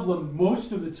problem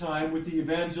most of the time with the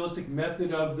evangelistic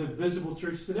method of the visible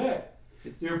church today?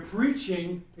 It's They're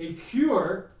preaching a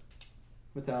cure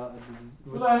without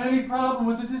without any problem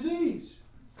with the disease.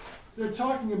 They're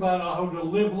talking about how to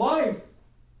live life.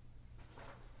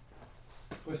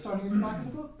 We're starting in the back of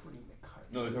the book.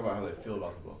 No, they talk about how they feel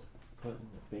about the book. Putting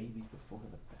the baby before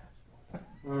the bath.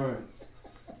 All right.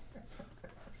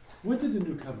 When did the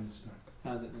new covenant start?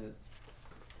 hasn't it?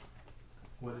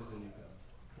 What is the new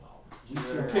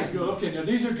covenant? Okay, good. Okay, now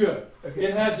these are good. Okay.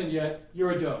 It hasn't yet.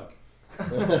 You're a dog.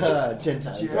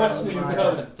 Gentile. What's the new Jeremiah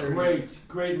covenant? 30.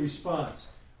 Great response.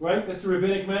 Right? That's the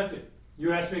rabbinic method.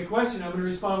 You ask me a question, I'm going to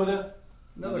respond with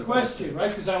Another question, right?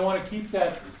 Because I want to keep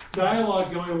that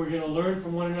dialogue going. We're going to learn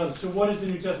from one another. So, what is the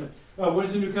New Testament? What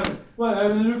is the New Covenant? Well, I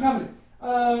have the New Covenant.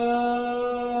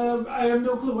 I have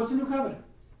no clue. What's the New Covenant?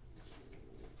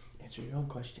 Answer your own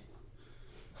question.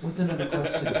 With another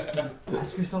question.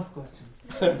 Ask yourself a question.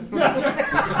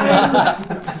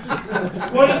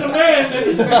 What is a man that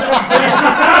he's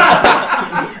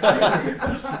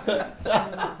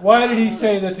Why did he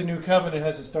say that the New Covenant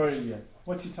hasn't started yet?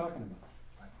 What's he talking about?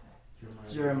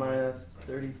 Jeremiah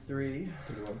 33.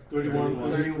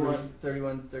 31.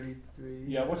 33.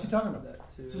 Yeah, what's he talking about?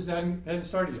 That too. Just hadn't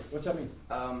started yet. What's that mean?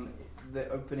 The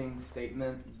opening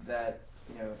statement that,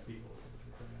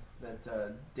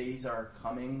 that days are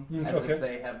coming as okay. if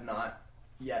they have not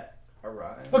yet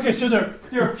arrived. Okay, so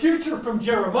they're future from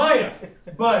Jeremiah,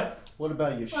 but What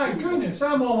about Yeshua? my goodness,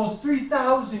 I'm almost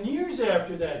 3,000 years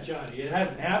after that, Johnny. It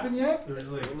hasn't happened yet. It was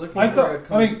like, Looking I for a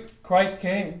thought. Christ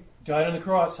came, died on the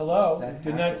cross. Hello, That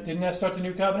didn't happened. that start the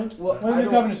new covenant? Well, When I did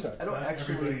the don't- covenant start? I don't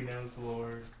everybody actually. knows the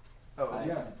Lord. Oh,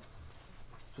 yeah.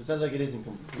 So it sounds like it isn't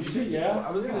complete. You see, yeah. I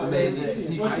was going to Yeah, say I mean,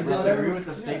 that what's I about disagree every- with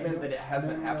the yeah, statement that it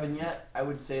hasn't happened yet. I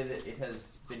would say that it has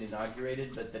been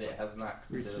inaugurated, but that it has not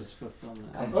come Reaches to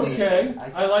fulfillment. Okay,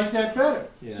 I like that better.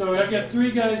 Yeah. So I got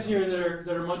three guys here that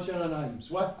are munching on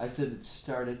items. What? I said it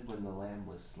started when the lamb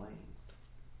was slain.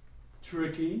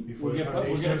 Tricky. Before We're the gonna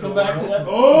foundation of come the back to world. that.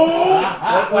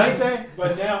 Oh! What did he say?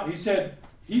 But now he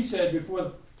said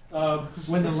before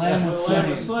When the lamb was the lamb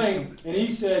was slain. slain, and he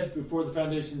said before the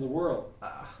foundation of the world.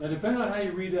 Now, depending on how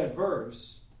you read that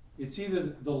verse, it's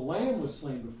either the lamb was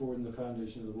slain before the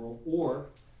foundation of the world, or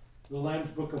the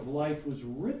lamb's book of life was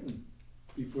written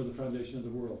before the foundation of the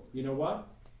world. You know what?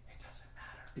 It doesn't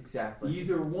matter. Exactly.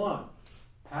 Either one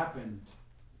happened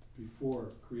before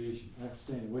creation.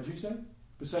 Outstanding. What'd you say?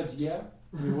 Besides, yeah?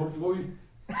 I mean, what were you?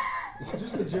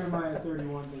 Just the Jeremiah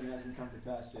 31 thing hasn't come to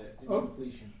pass yet. In Oh.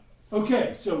 completion.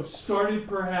 Okay, so started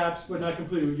perhaps, but not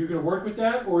completed. You're going to work with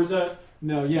that, or is that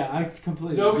No, yeah, I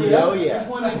completely no? agree. Yeah. No, yeah. Which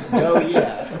one is? Oh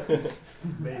yeah.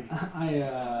 Maybe.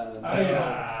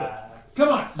 Come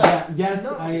on. Yes,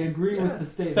 No, I agree with the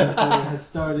yes. statement that it has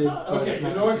started. but Okay, it's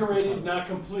not- inaugurated, not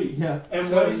complete. Yeah. And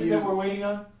So what is it you- that we're waiting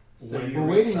on? So When you We're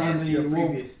waiting on recant your the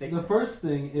previous statement. the first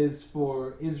thing is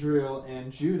for Israel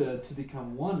and Judah to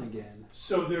become one again.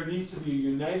 So there needs to be a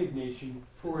united nation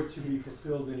for it to be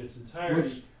fulfilled in its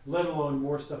entirety, let alone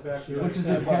more stuff after that. Which is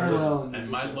a parallel. in And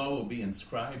my law will be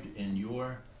inscribed in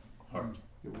your heart.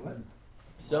 What?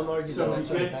 Some argue So that we that's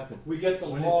already get, happened. we get the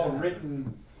When did law that happen?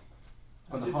 written.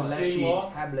 On Is the it the same fleshy law?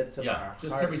 tablets of Yeah, our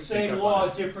just hearts. every- Same Stick up law, on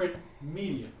it. different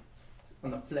medium. On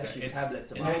the fleshy It's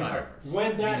tablets of our inside. hearts.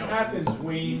 When that know. happens,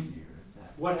 Wayne,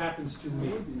 what happens to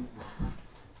me?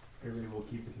 Everybody will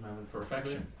keep the commandments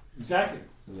Perfection. Exactly.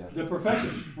 Yeah. The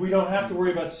perfection. We don't have to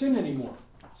worry about sin anymore.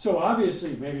 So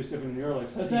obviously, maybe it's different in your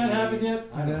life. Has that happened yet?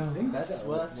 I No. don't think That's so.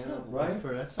 well, that's No, not right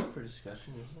for that's up for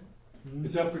discussion, isn't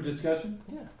It's up for discussion.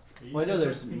 it? Yeah. Well, I know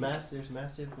there's massive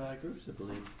groups that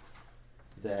believe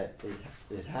that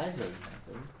it has already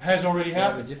happened. Has already They have a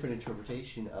happened. different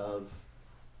interpretation of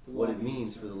what it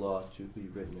means for the law to be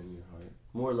written in your heart.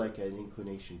 More like an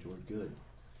inclination toward good.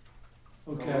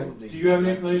 Okay. Oh, the- Do you have an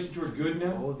inclination toward good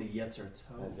now? Oh, the Yetzer I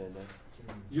Tov. don't know.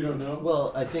 You don't know.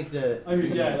 Well, I think that. I'm your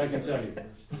dad. I can tell you.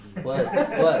 What?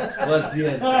 What's the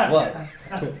answer?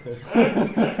 What?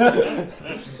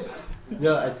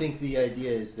 No, I think the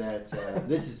idea is that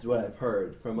this is what I've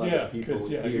heard from other Yeah, people because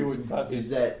with yeah, you beards. wouldn't buy Is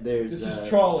this. that there's This is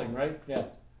trolling, right? Yeah.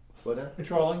 what?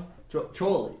 Trolling. Trolling.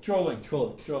 Trolling.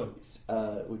 Trolling. Trolling.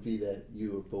 Would be that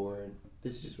you were born.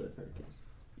 This is just what I've heard, guys.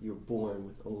 You're born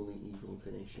with only evil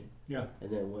inclination, Yeah.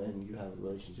 and then when you have a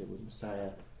relationship with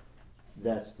Messiah,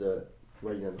 that's the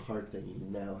writing on the heart that you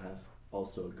now have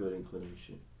also a good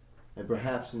inclination, and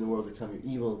perhaps in the world to come, your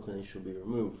evil inclination will be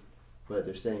removed. But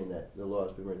they're saying that the law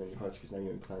has been written on your hearts because now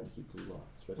you're inclined to keep the law.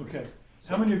 That's what I've heard. Okay.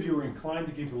 How many of you are inclined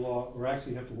to keep the law, or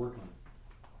actually have to work on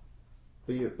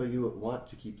it? But you want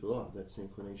to keep the law. That's the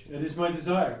inclination. It is my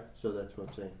desire. So that's what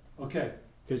I'm saying. Okay.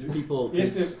 Because people,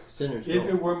 If because it- sinners If don't.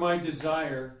 it were my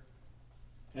desire,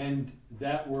 and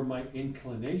that were my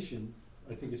inclination,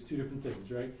 I think it's two different things,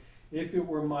 right? If it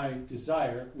were my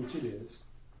desire, which it is,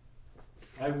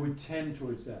 I would tend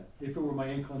towards that. If it were my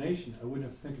inclination, I wouldn't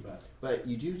have to think about it. But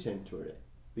you do tend toward it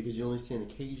because you only sin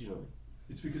occasionally.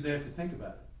 It's because I have to think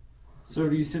about it. So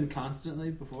do you sin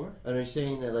constantly before? And are you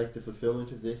saying that like the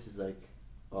fulfillment of this is like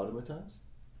automatons?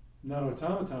 Not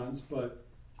automatons, but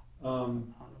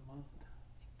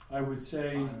I would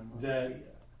say that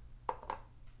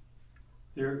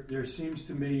there seems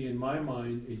to me, in my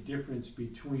mind, a difference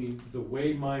between the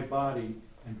way my body,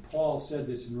 and Paul said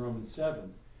this in Romans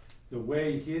 7, the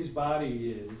way his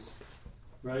body is,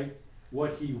 right?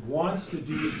 What he wants to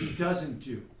do, he doesn't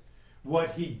do.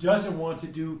 What he doesn't want to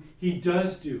do, he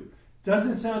does do.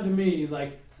 Doesn't sound to me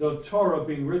like the Torah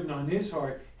being written on his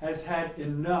heart has had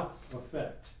enough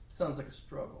effect. Sounds like a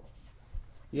struggle.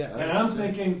 Yeah. And I'm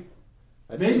thinking,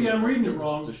 maybe I'm reading it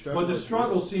wrong, but the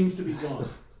struggle seems to be gone.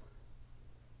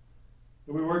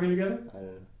 Are we working together? I don't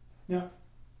know. Now,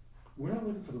 we're not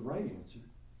looking for the right answer,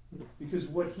 because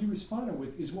what he responded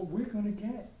with is what we're going to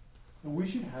get. And we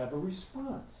should have a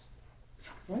response.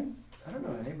 Right? I don't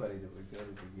know anybody that would go to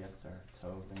the Yetzer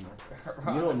Tov and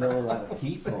Yetzer You don't know a lot of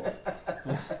people.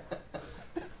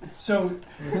 So,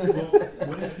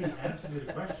 What is he asking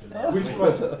the question? which When-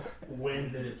 question?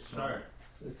 When did it start?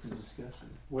 That's the discussion.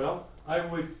 Well, I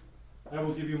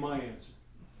will give you my answer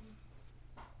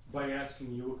by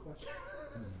asking you a question.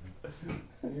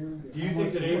 Do you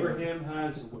think that Abraham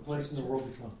has a place in the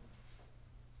world to come?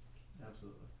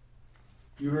 Absolutely.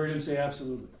 You heard him say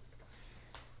absolutely.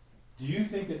 Do you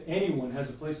think that anyone has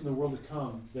a place in the world to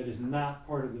come that is not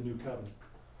part of the new covenant?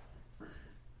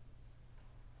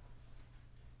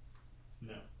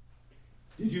 No.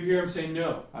 Did you hear him say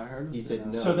no? I heard him He say said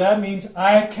that. no. So that means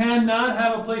I cannot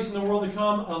have a place in the world to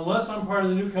come unless I'm part of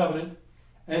the new covenant,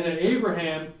 and that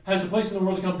Abraham has a place in the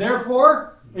world to come.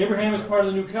 Therefore, Abraham is part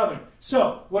of the new covenant.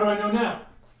 So, what do I know now?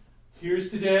 Here's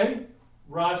today,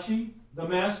 Rashi, the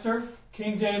Master,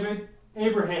 King David,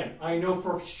 Abraham. I know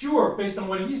for sure, based on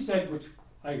what he said, which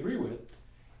I agree with,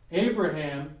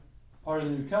 Abraham, part of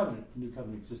the new covenant. The new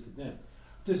covenant existed then.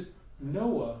 Does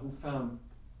Noah, who found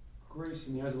grace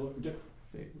in the eyes of the Lord,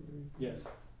 yes.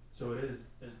 So it is.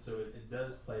 It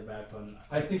does play back on.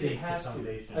 I think it the has to.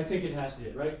 foundation. I think it has to,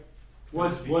 Yeah. right? So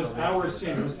Was it should be our salvation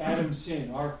sin, was without- Adam's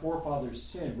sin, our forefathers'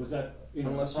 sin, was that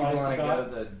Unless you surprise want to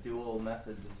God? go to the dual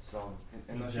methods of salvation.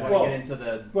 Unless you Exactly. want to get into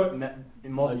the But-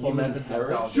 multiple you meant methods of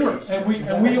terrorists? salvation. Sure,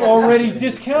 and we already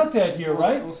discount that here, Well,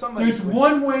 right? well, somebody There's would-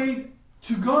 one way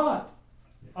to God.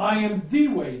 I am the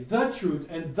way, the truth,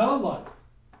 and the life.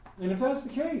 And if that's the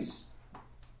case,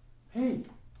 hey,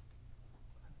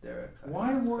 Derek,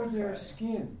 why were there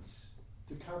skins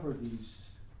to cover these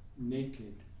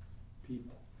naked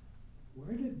people?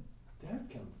 Where did that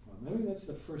come from? Maybe that's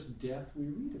the first death we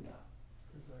read about.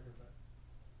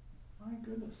 My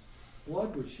goodness.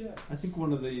 Blood was shed. I think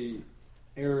one of the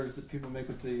errors that people make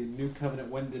with the New Covenant,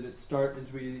 when did it start,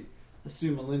 is we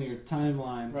assume a linear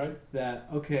timeline. Right. That,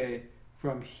 okay,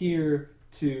 from here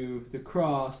to the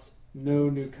cross, no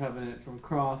New Covenant. From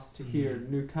cross to here,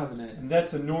 New Covenant. And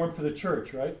that's a norm for the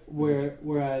church, right?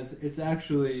 Whereas it's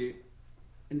actually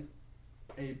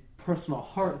a personal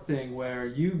heart thing where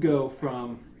you go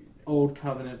from Old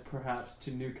Covenant perhaps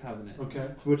to New Covenant. Okay.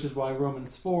 Which is why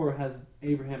Romans 4 has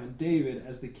Abraham and David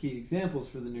as the key examples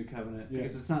for the New Covenant. Yes.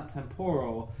 Because it's not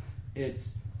temporal,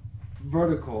 it's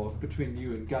vertical between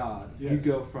you and God. Yes. You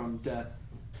go from death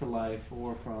to life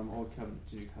or from Old Covenant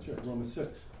to New Sure. Covenant. Romans 6.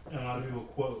 And a lot of people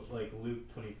quote like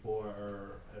Luke 24,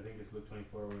 or I think it's Luke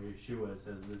 24, where Yeshua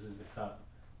says, "This is a cup,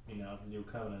 of the new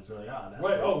covenant." So we're like, that's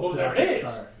Right. Oh, well, there it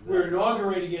is. We're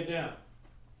inaugurating it now.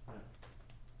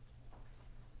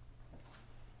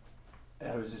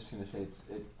 I was just going to say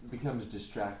it becomes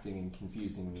distracting and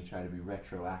confusing when you try to be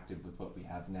retroactive with what we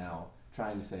have now.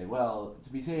 Trying to say, well, to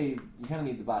be saved, you kind of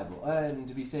need the Bible, and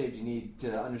to be saved, you need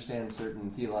to understand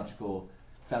certain theological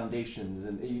foundations,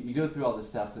 and you go through all this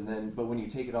stuff, but when you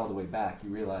take it all the way back, you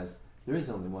realize there is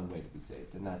only one way to be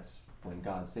saved, and that's when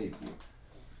God saves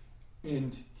you.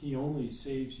 And He only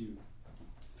saves you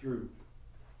through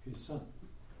His Son.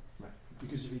 Right.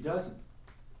 Because if He doesn't,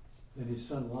 then His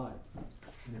Son lied.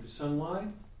 And if His Son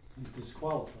lied, He's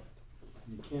disqualified.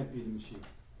 And He can't be the machine.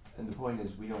 And the point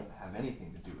is, we don't have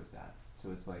anything to do with that. So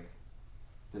it's like,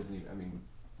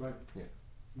 Right. Yeah.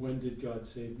 When did God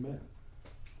save men?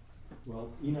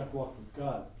 Well, Enoch walked with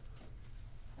God.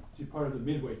 It's part of the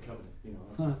midway covenant,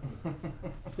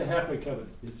 It's the halfway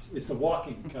covenant. It's the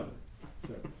walking covenant.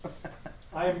 So,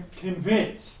 I'm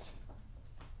convinced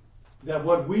that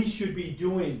what we should be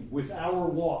doing with our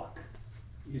walk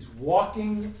is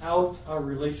walking out our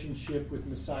relationship with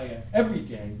Messiah every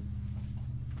day,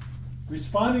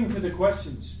 responding to the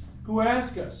questions who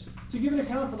ask us to give an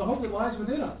account for the hope that lies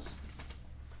within us.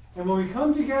 And when we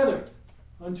come together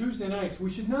on Tuesday nights,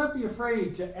 we should not be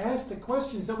afraid to ask the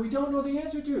questions that we don't know the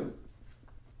answer to.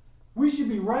 We should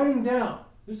be writing down.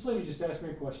 This lady just asked me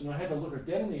a question. I had to look her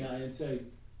dead in the eye and say,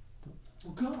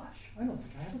 well, gosh, I don't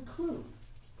think I have a clue.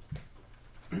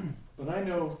 But I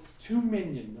know 2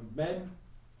 million of men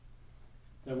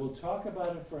that will talk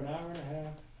about it for an hour and a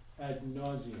half ad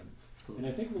nauseum. And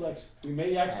I think we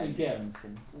may actually get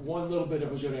one little bit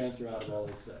of a good answer out of all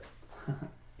they say.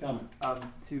 Comment.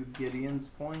 To Gideon's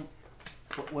point,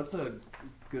 what's a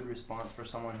good response for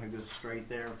someone who goes straight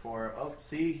there for, oh,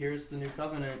 see, here's the new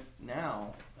covenant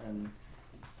now, and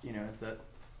is that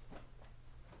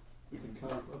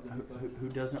who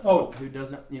doesn't? Oh. Who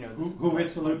doesn't? Who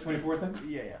hits the Luke 24 thing?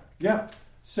 Yeah. Yeah.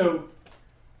 So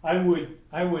I would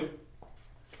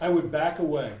back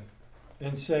away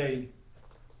and say,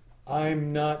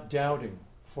 I'm not doubting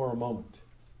for a moment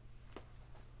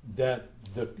that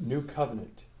the new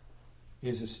covenant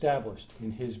is established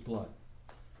in His blood.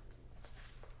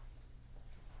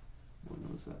 When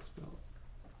was that spelled?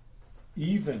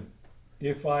 Even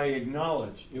if I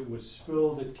acknowledge it was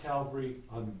spilled at Calvary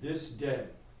on this day,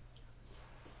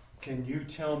 can you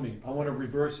tell me? I want to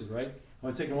reverse it, right? I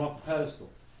want to take him off the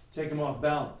pedestal, take him off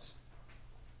balance.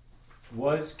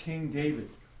 Was King David,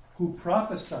 who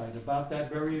prophesied about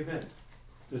that very event,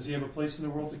 does he have a place in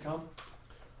the world to come?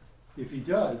 If he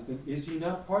does, then is he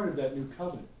not part of that new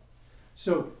covenant?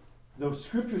 So the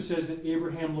scripture says that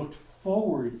Abraham looked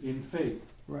forward in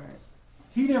faith. Right.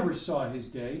 He never saw his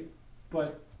day,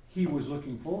 but he was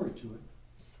looking forward to it.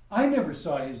 I never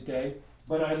saw his day,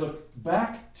 but I looked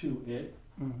back to it.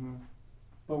 Mm-hmm.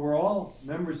 But we're all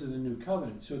members of the new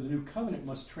covenant, so the new covenant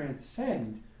must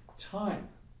transcend time.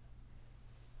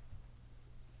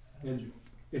 And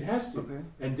it has to. Okay.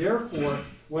 And therefore,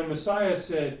 when Messiah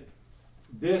said,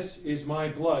 this is my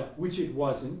blood, which it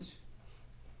wasn't,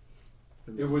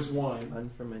 it was wine,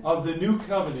 Unfermented. of the new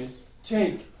covenant,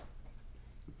 take.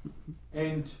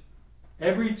 And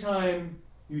every time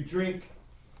you drink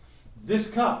this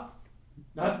cup,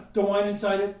 not the wine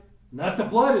inside it, not the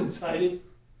blood inside it,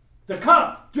 the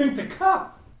cup, drink the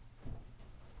cup,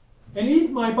 and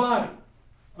eat my body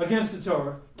against the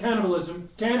Torah. Cannibalism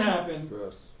can happen.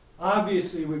 Gross.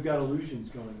 Obviously, we've got illusions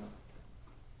going on.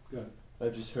 Good.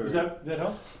 I've just heard. Does that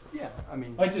help? Yeah, I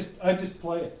mean, I just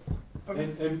play it. Okay.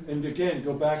 And again,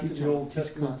 go back to the Old Teach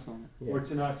Testament class on Yeah. or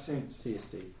Tanakh saints.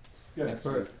 TSC. Good.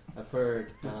 I've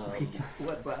heard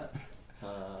what's that?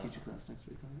 Teach a class next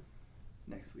week on it.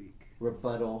 Next week.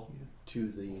 rebuttal Yeah. to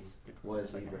the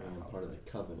was Second Abraham round, part of the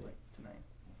covenant like tonight.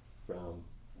 from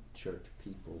church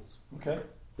peoples Okay.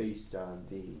 based on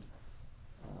the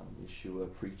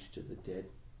Yeshua preached to the dead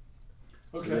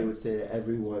So they would say that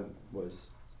everyone was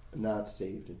not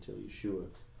saved until Yeshua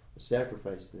was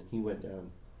sacrificed. Then he went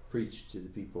down, preached to the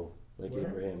people like Where?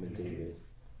 Abraham and David,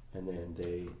 and then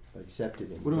they accepted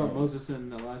him. What about Moses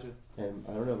and Elijah? And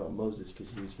I don't know about Moses because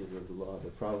he was given the law,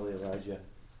 but probably Elijah.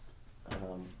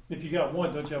 If you got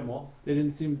one, don't you have them all? They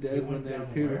didn't seem They dead when went they down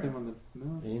appeared with where? him on the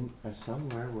moon. in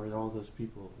somewhere where all those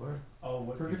people were. Oh,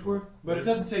 what Purgatory? But it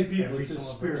doesn't say people, Every it says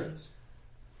single spirits.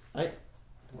 person?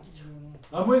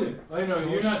 I'm with you. I know, Don't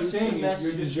you're not shoot saying the it,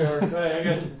 you're just... messenger. Right, I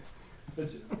got you.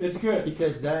 It's good.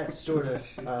 Because that sort of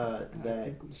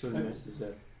messes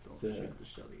up the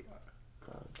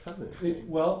covenant.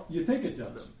 Well, you think it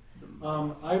does.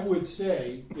 I would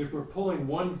say, if we're pulling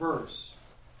one verse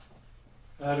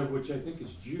out of which I think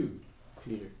is Jude,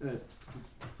 Peter,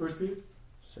 First Peter,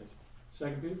 second.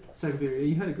 Second Peter, Second period.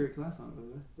 You had a great class on it, by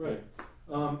the way.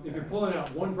 right? If you're pulling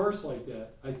out one verse like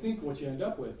that, I think what you end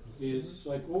up with is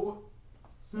like, well,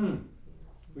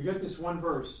 we got this one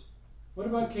verse. What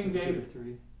about King David?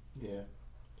 3. Yeah.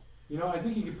 You know, I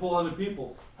think you could pull other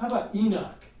people. How about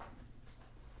Enoch?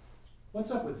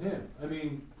 What's up with him? I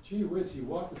mean, gee whiz, he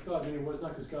walked with God, and he was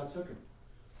not because God took him.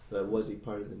 But was he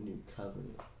part of the new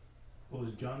covenant? Well,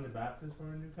 was John the Baptist for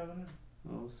a new covenant?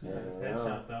 Oh, so Yeah. His head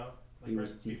chopped off. He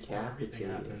was right before everything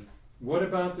decapitated. happened. What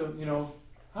about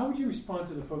how would you respond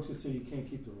to the folks that say you can't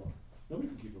keep the law? Nobody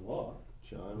can keep the law.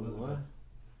 John Elizabeth.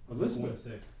 what? Elizabeth,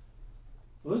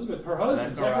 1:6. her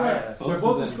husband, Zacharias. Zechariah. They're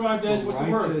both described as, what's the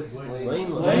word? Righteous.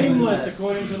 Blameless. Blameless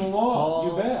according to the law.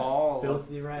 You bet. Paul.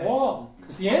 Filthy rags. Paul,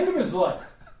 at the end of his life.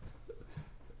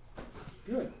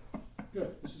 Good.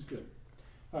 This is good.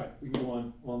 All right, we can go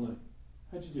on all night.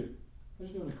 How'd you do? How'd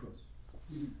you do on the quiz?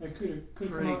 I could come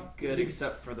Pretty off. good,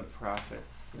 except for the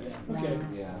prophets. Okay.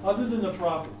 Yeah. Other than the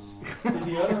prophets, did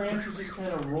the other answers just kind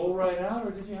of roll right out,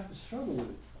 or did you have to struggle with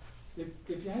it?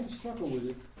 If you had to struggle with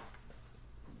it,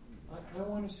 I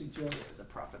want to suggest The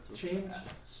prophets was change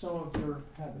some of your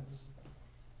habits.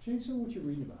 Change some of what you're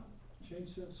reading about. Change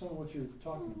some of what you're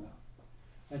talking about.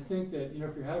 I think that, if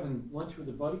you're having lunch with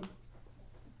a buddy,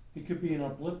 it could be an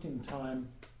uplifting time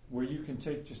where you can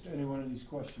take just any one of these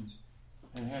questions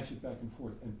and hash it back and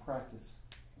forth and practice.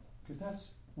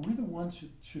 Because we're the ones who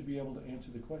should be able to answer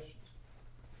the questions.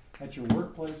 At your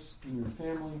workplace, in your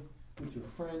family, with your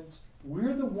friends,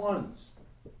 we're the ones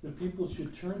that people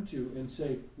should turn to and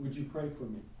say, would you pray for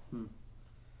me?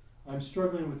 I'm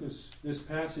struggling with this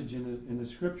passage in the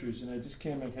scriptures, and I just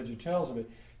can't make heads or tails of it.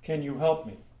 Can you help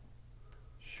me?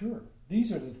 Sure.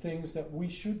 These are the things that we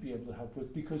should be able to help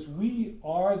with because we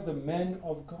are the men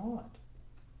of God.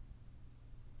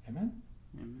 Amen?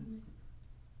 Amen.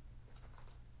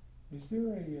 Is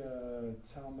there a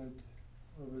Talmud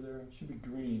over there? It should be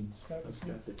green. Scott, I've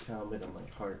got the Talmud on my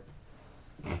heart.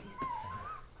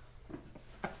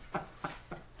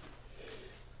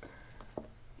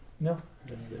 No?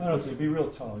 I don't think. Be real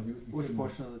tall. You Which couldn't-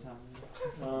 portion of the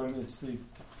time? It's the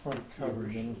front cover.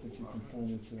 I don't think you can find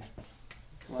it there.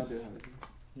 Well, I do have it.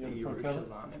 You have the front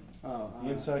cover? Oh, The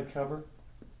inside cover?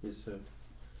 Is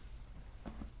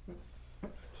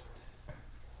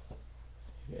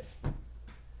yeah.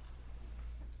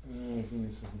 Give me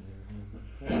a second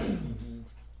here.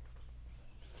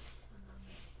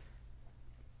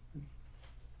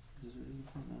 Is this really the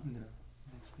point? No.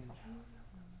 Next page.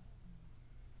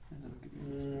 And that'll give you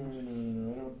a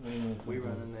next page. I don't We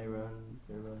run and they run.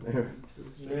 They run.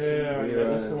 Yeah,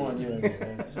 that's the one.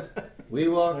 Yeah, We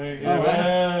walk. there you Oh, go.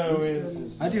 wow. This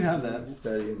is- I do have that.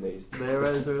 Studying these. They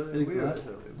rise early. Think We that? rise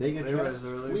early. They get They dressed.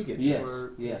 rise early. We get Yes,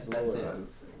 We're- yes, that's it.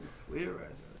 We rise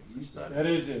early. You started. That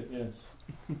is it. Yes.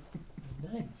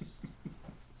 nice.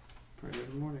 Pray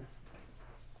every morning.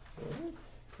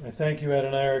 I thank you,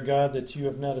 Adonai, our God, that you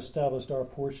have not established our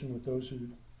portion with those who.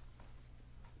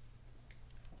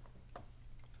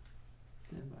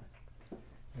 Stand by.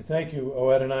 I thank you,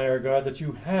 O Adonai, our God, that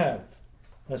you have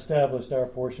established our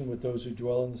portion with those who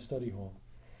dwell in the study hall,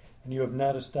 and you have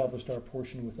not established our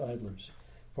portion with idlers.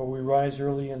 For we rise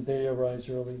early, and they arise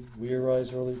early. We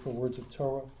arise early for words of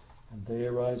Torah, and they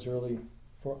arise early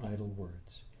for idle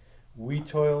words. We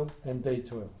toil, and they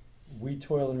toil. We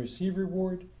toil and receive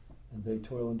reward, and they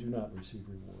toil and do not receive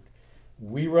reward.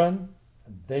 We run,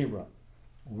 and they run.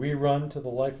 We run to the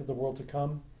life of the world to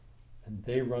come, and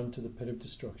they run to the pit of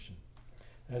destruction.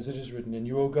 As it is written, and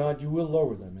you, O God, you will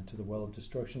lower them into the well of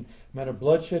destruction. Men of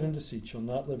bloodshed and deceit shall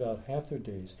not live out half their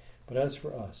days. But as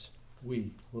for us,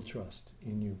 we will trust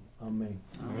in you. Amen.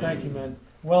 Thank you, men.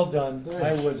 Well done.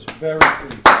 I was very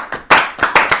pleased.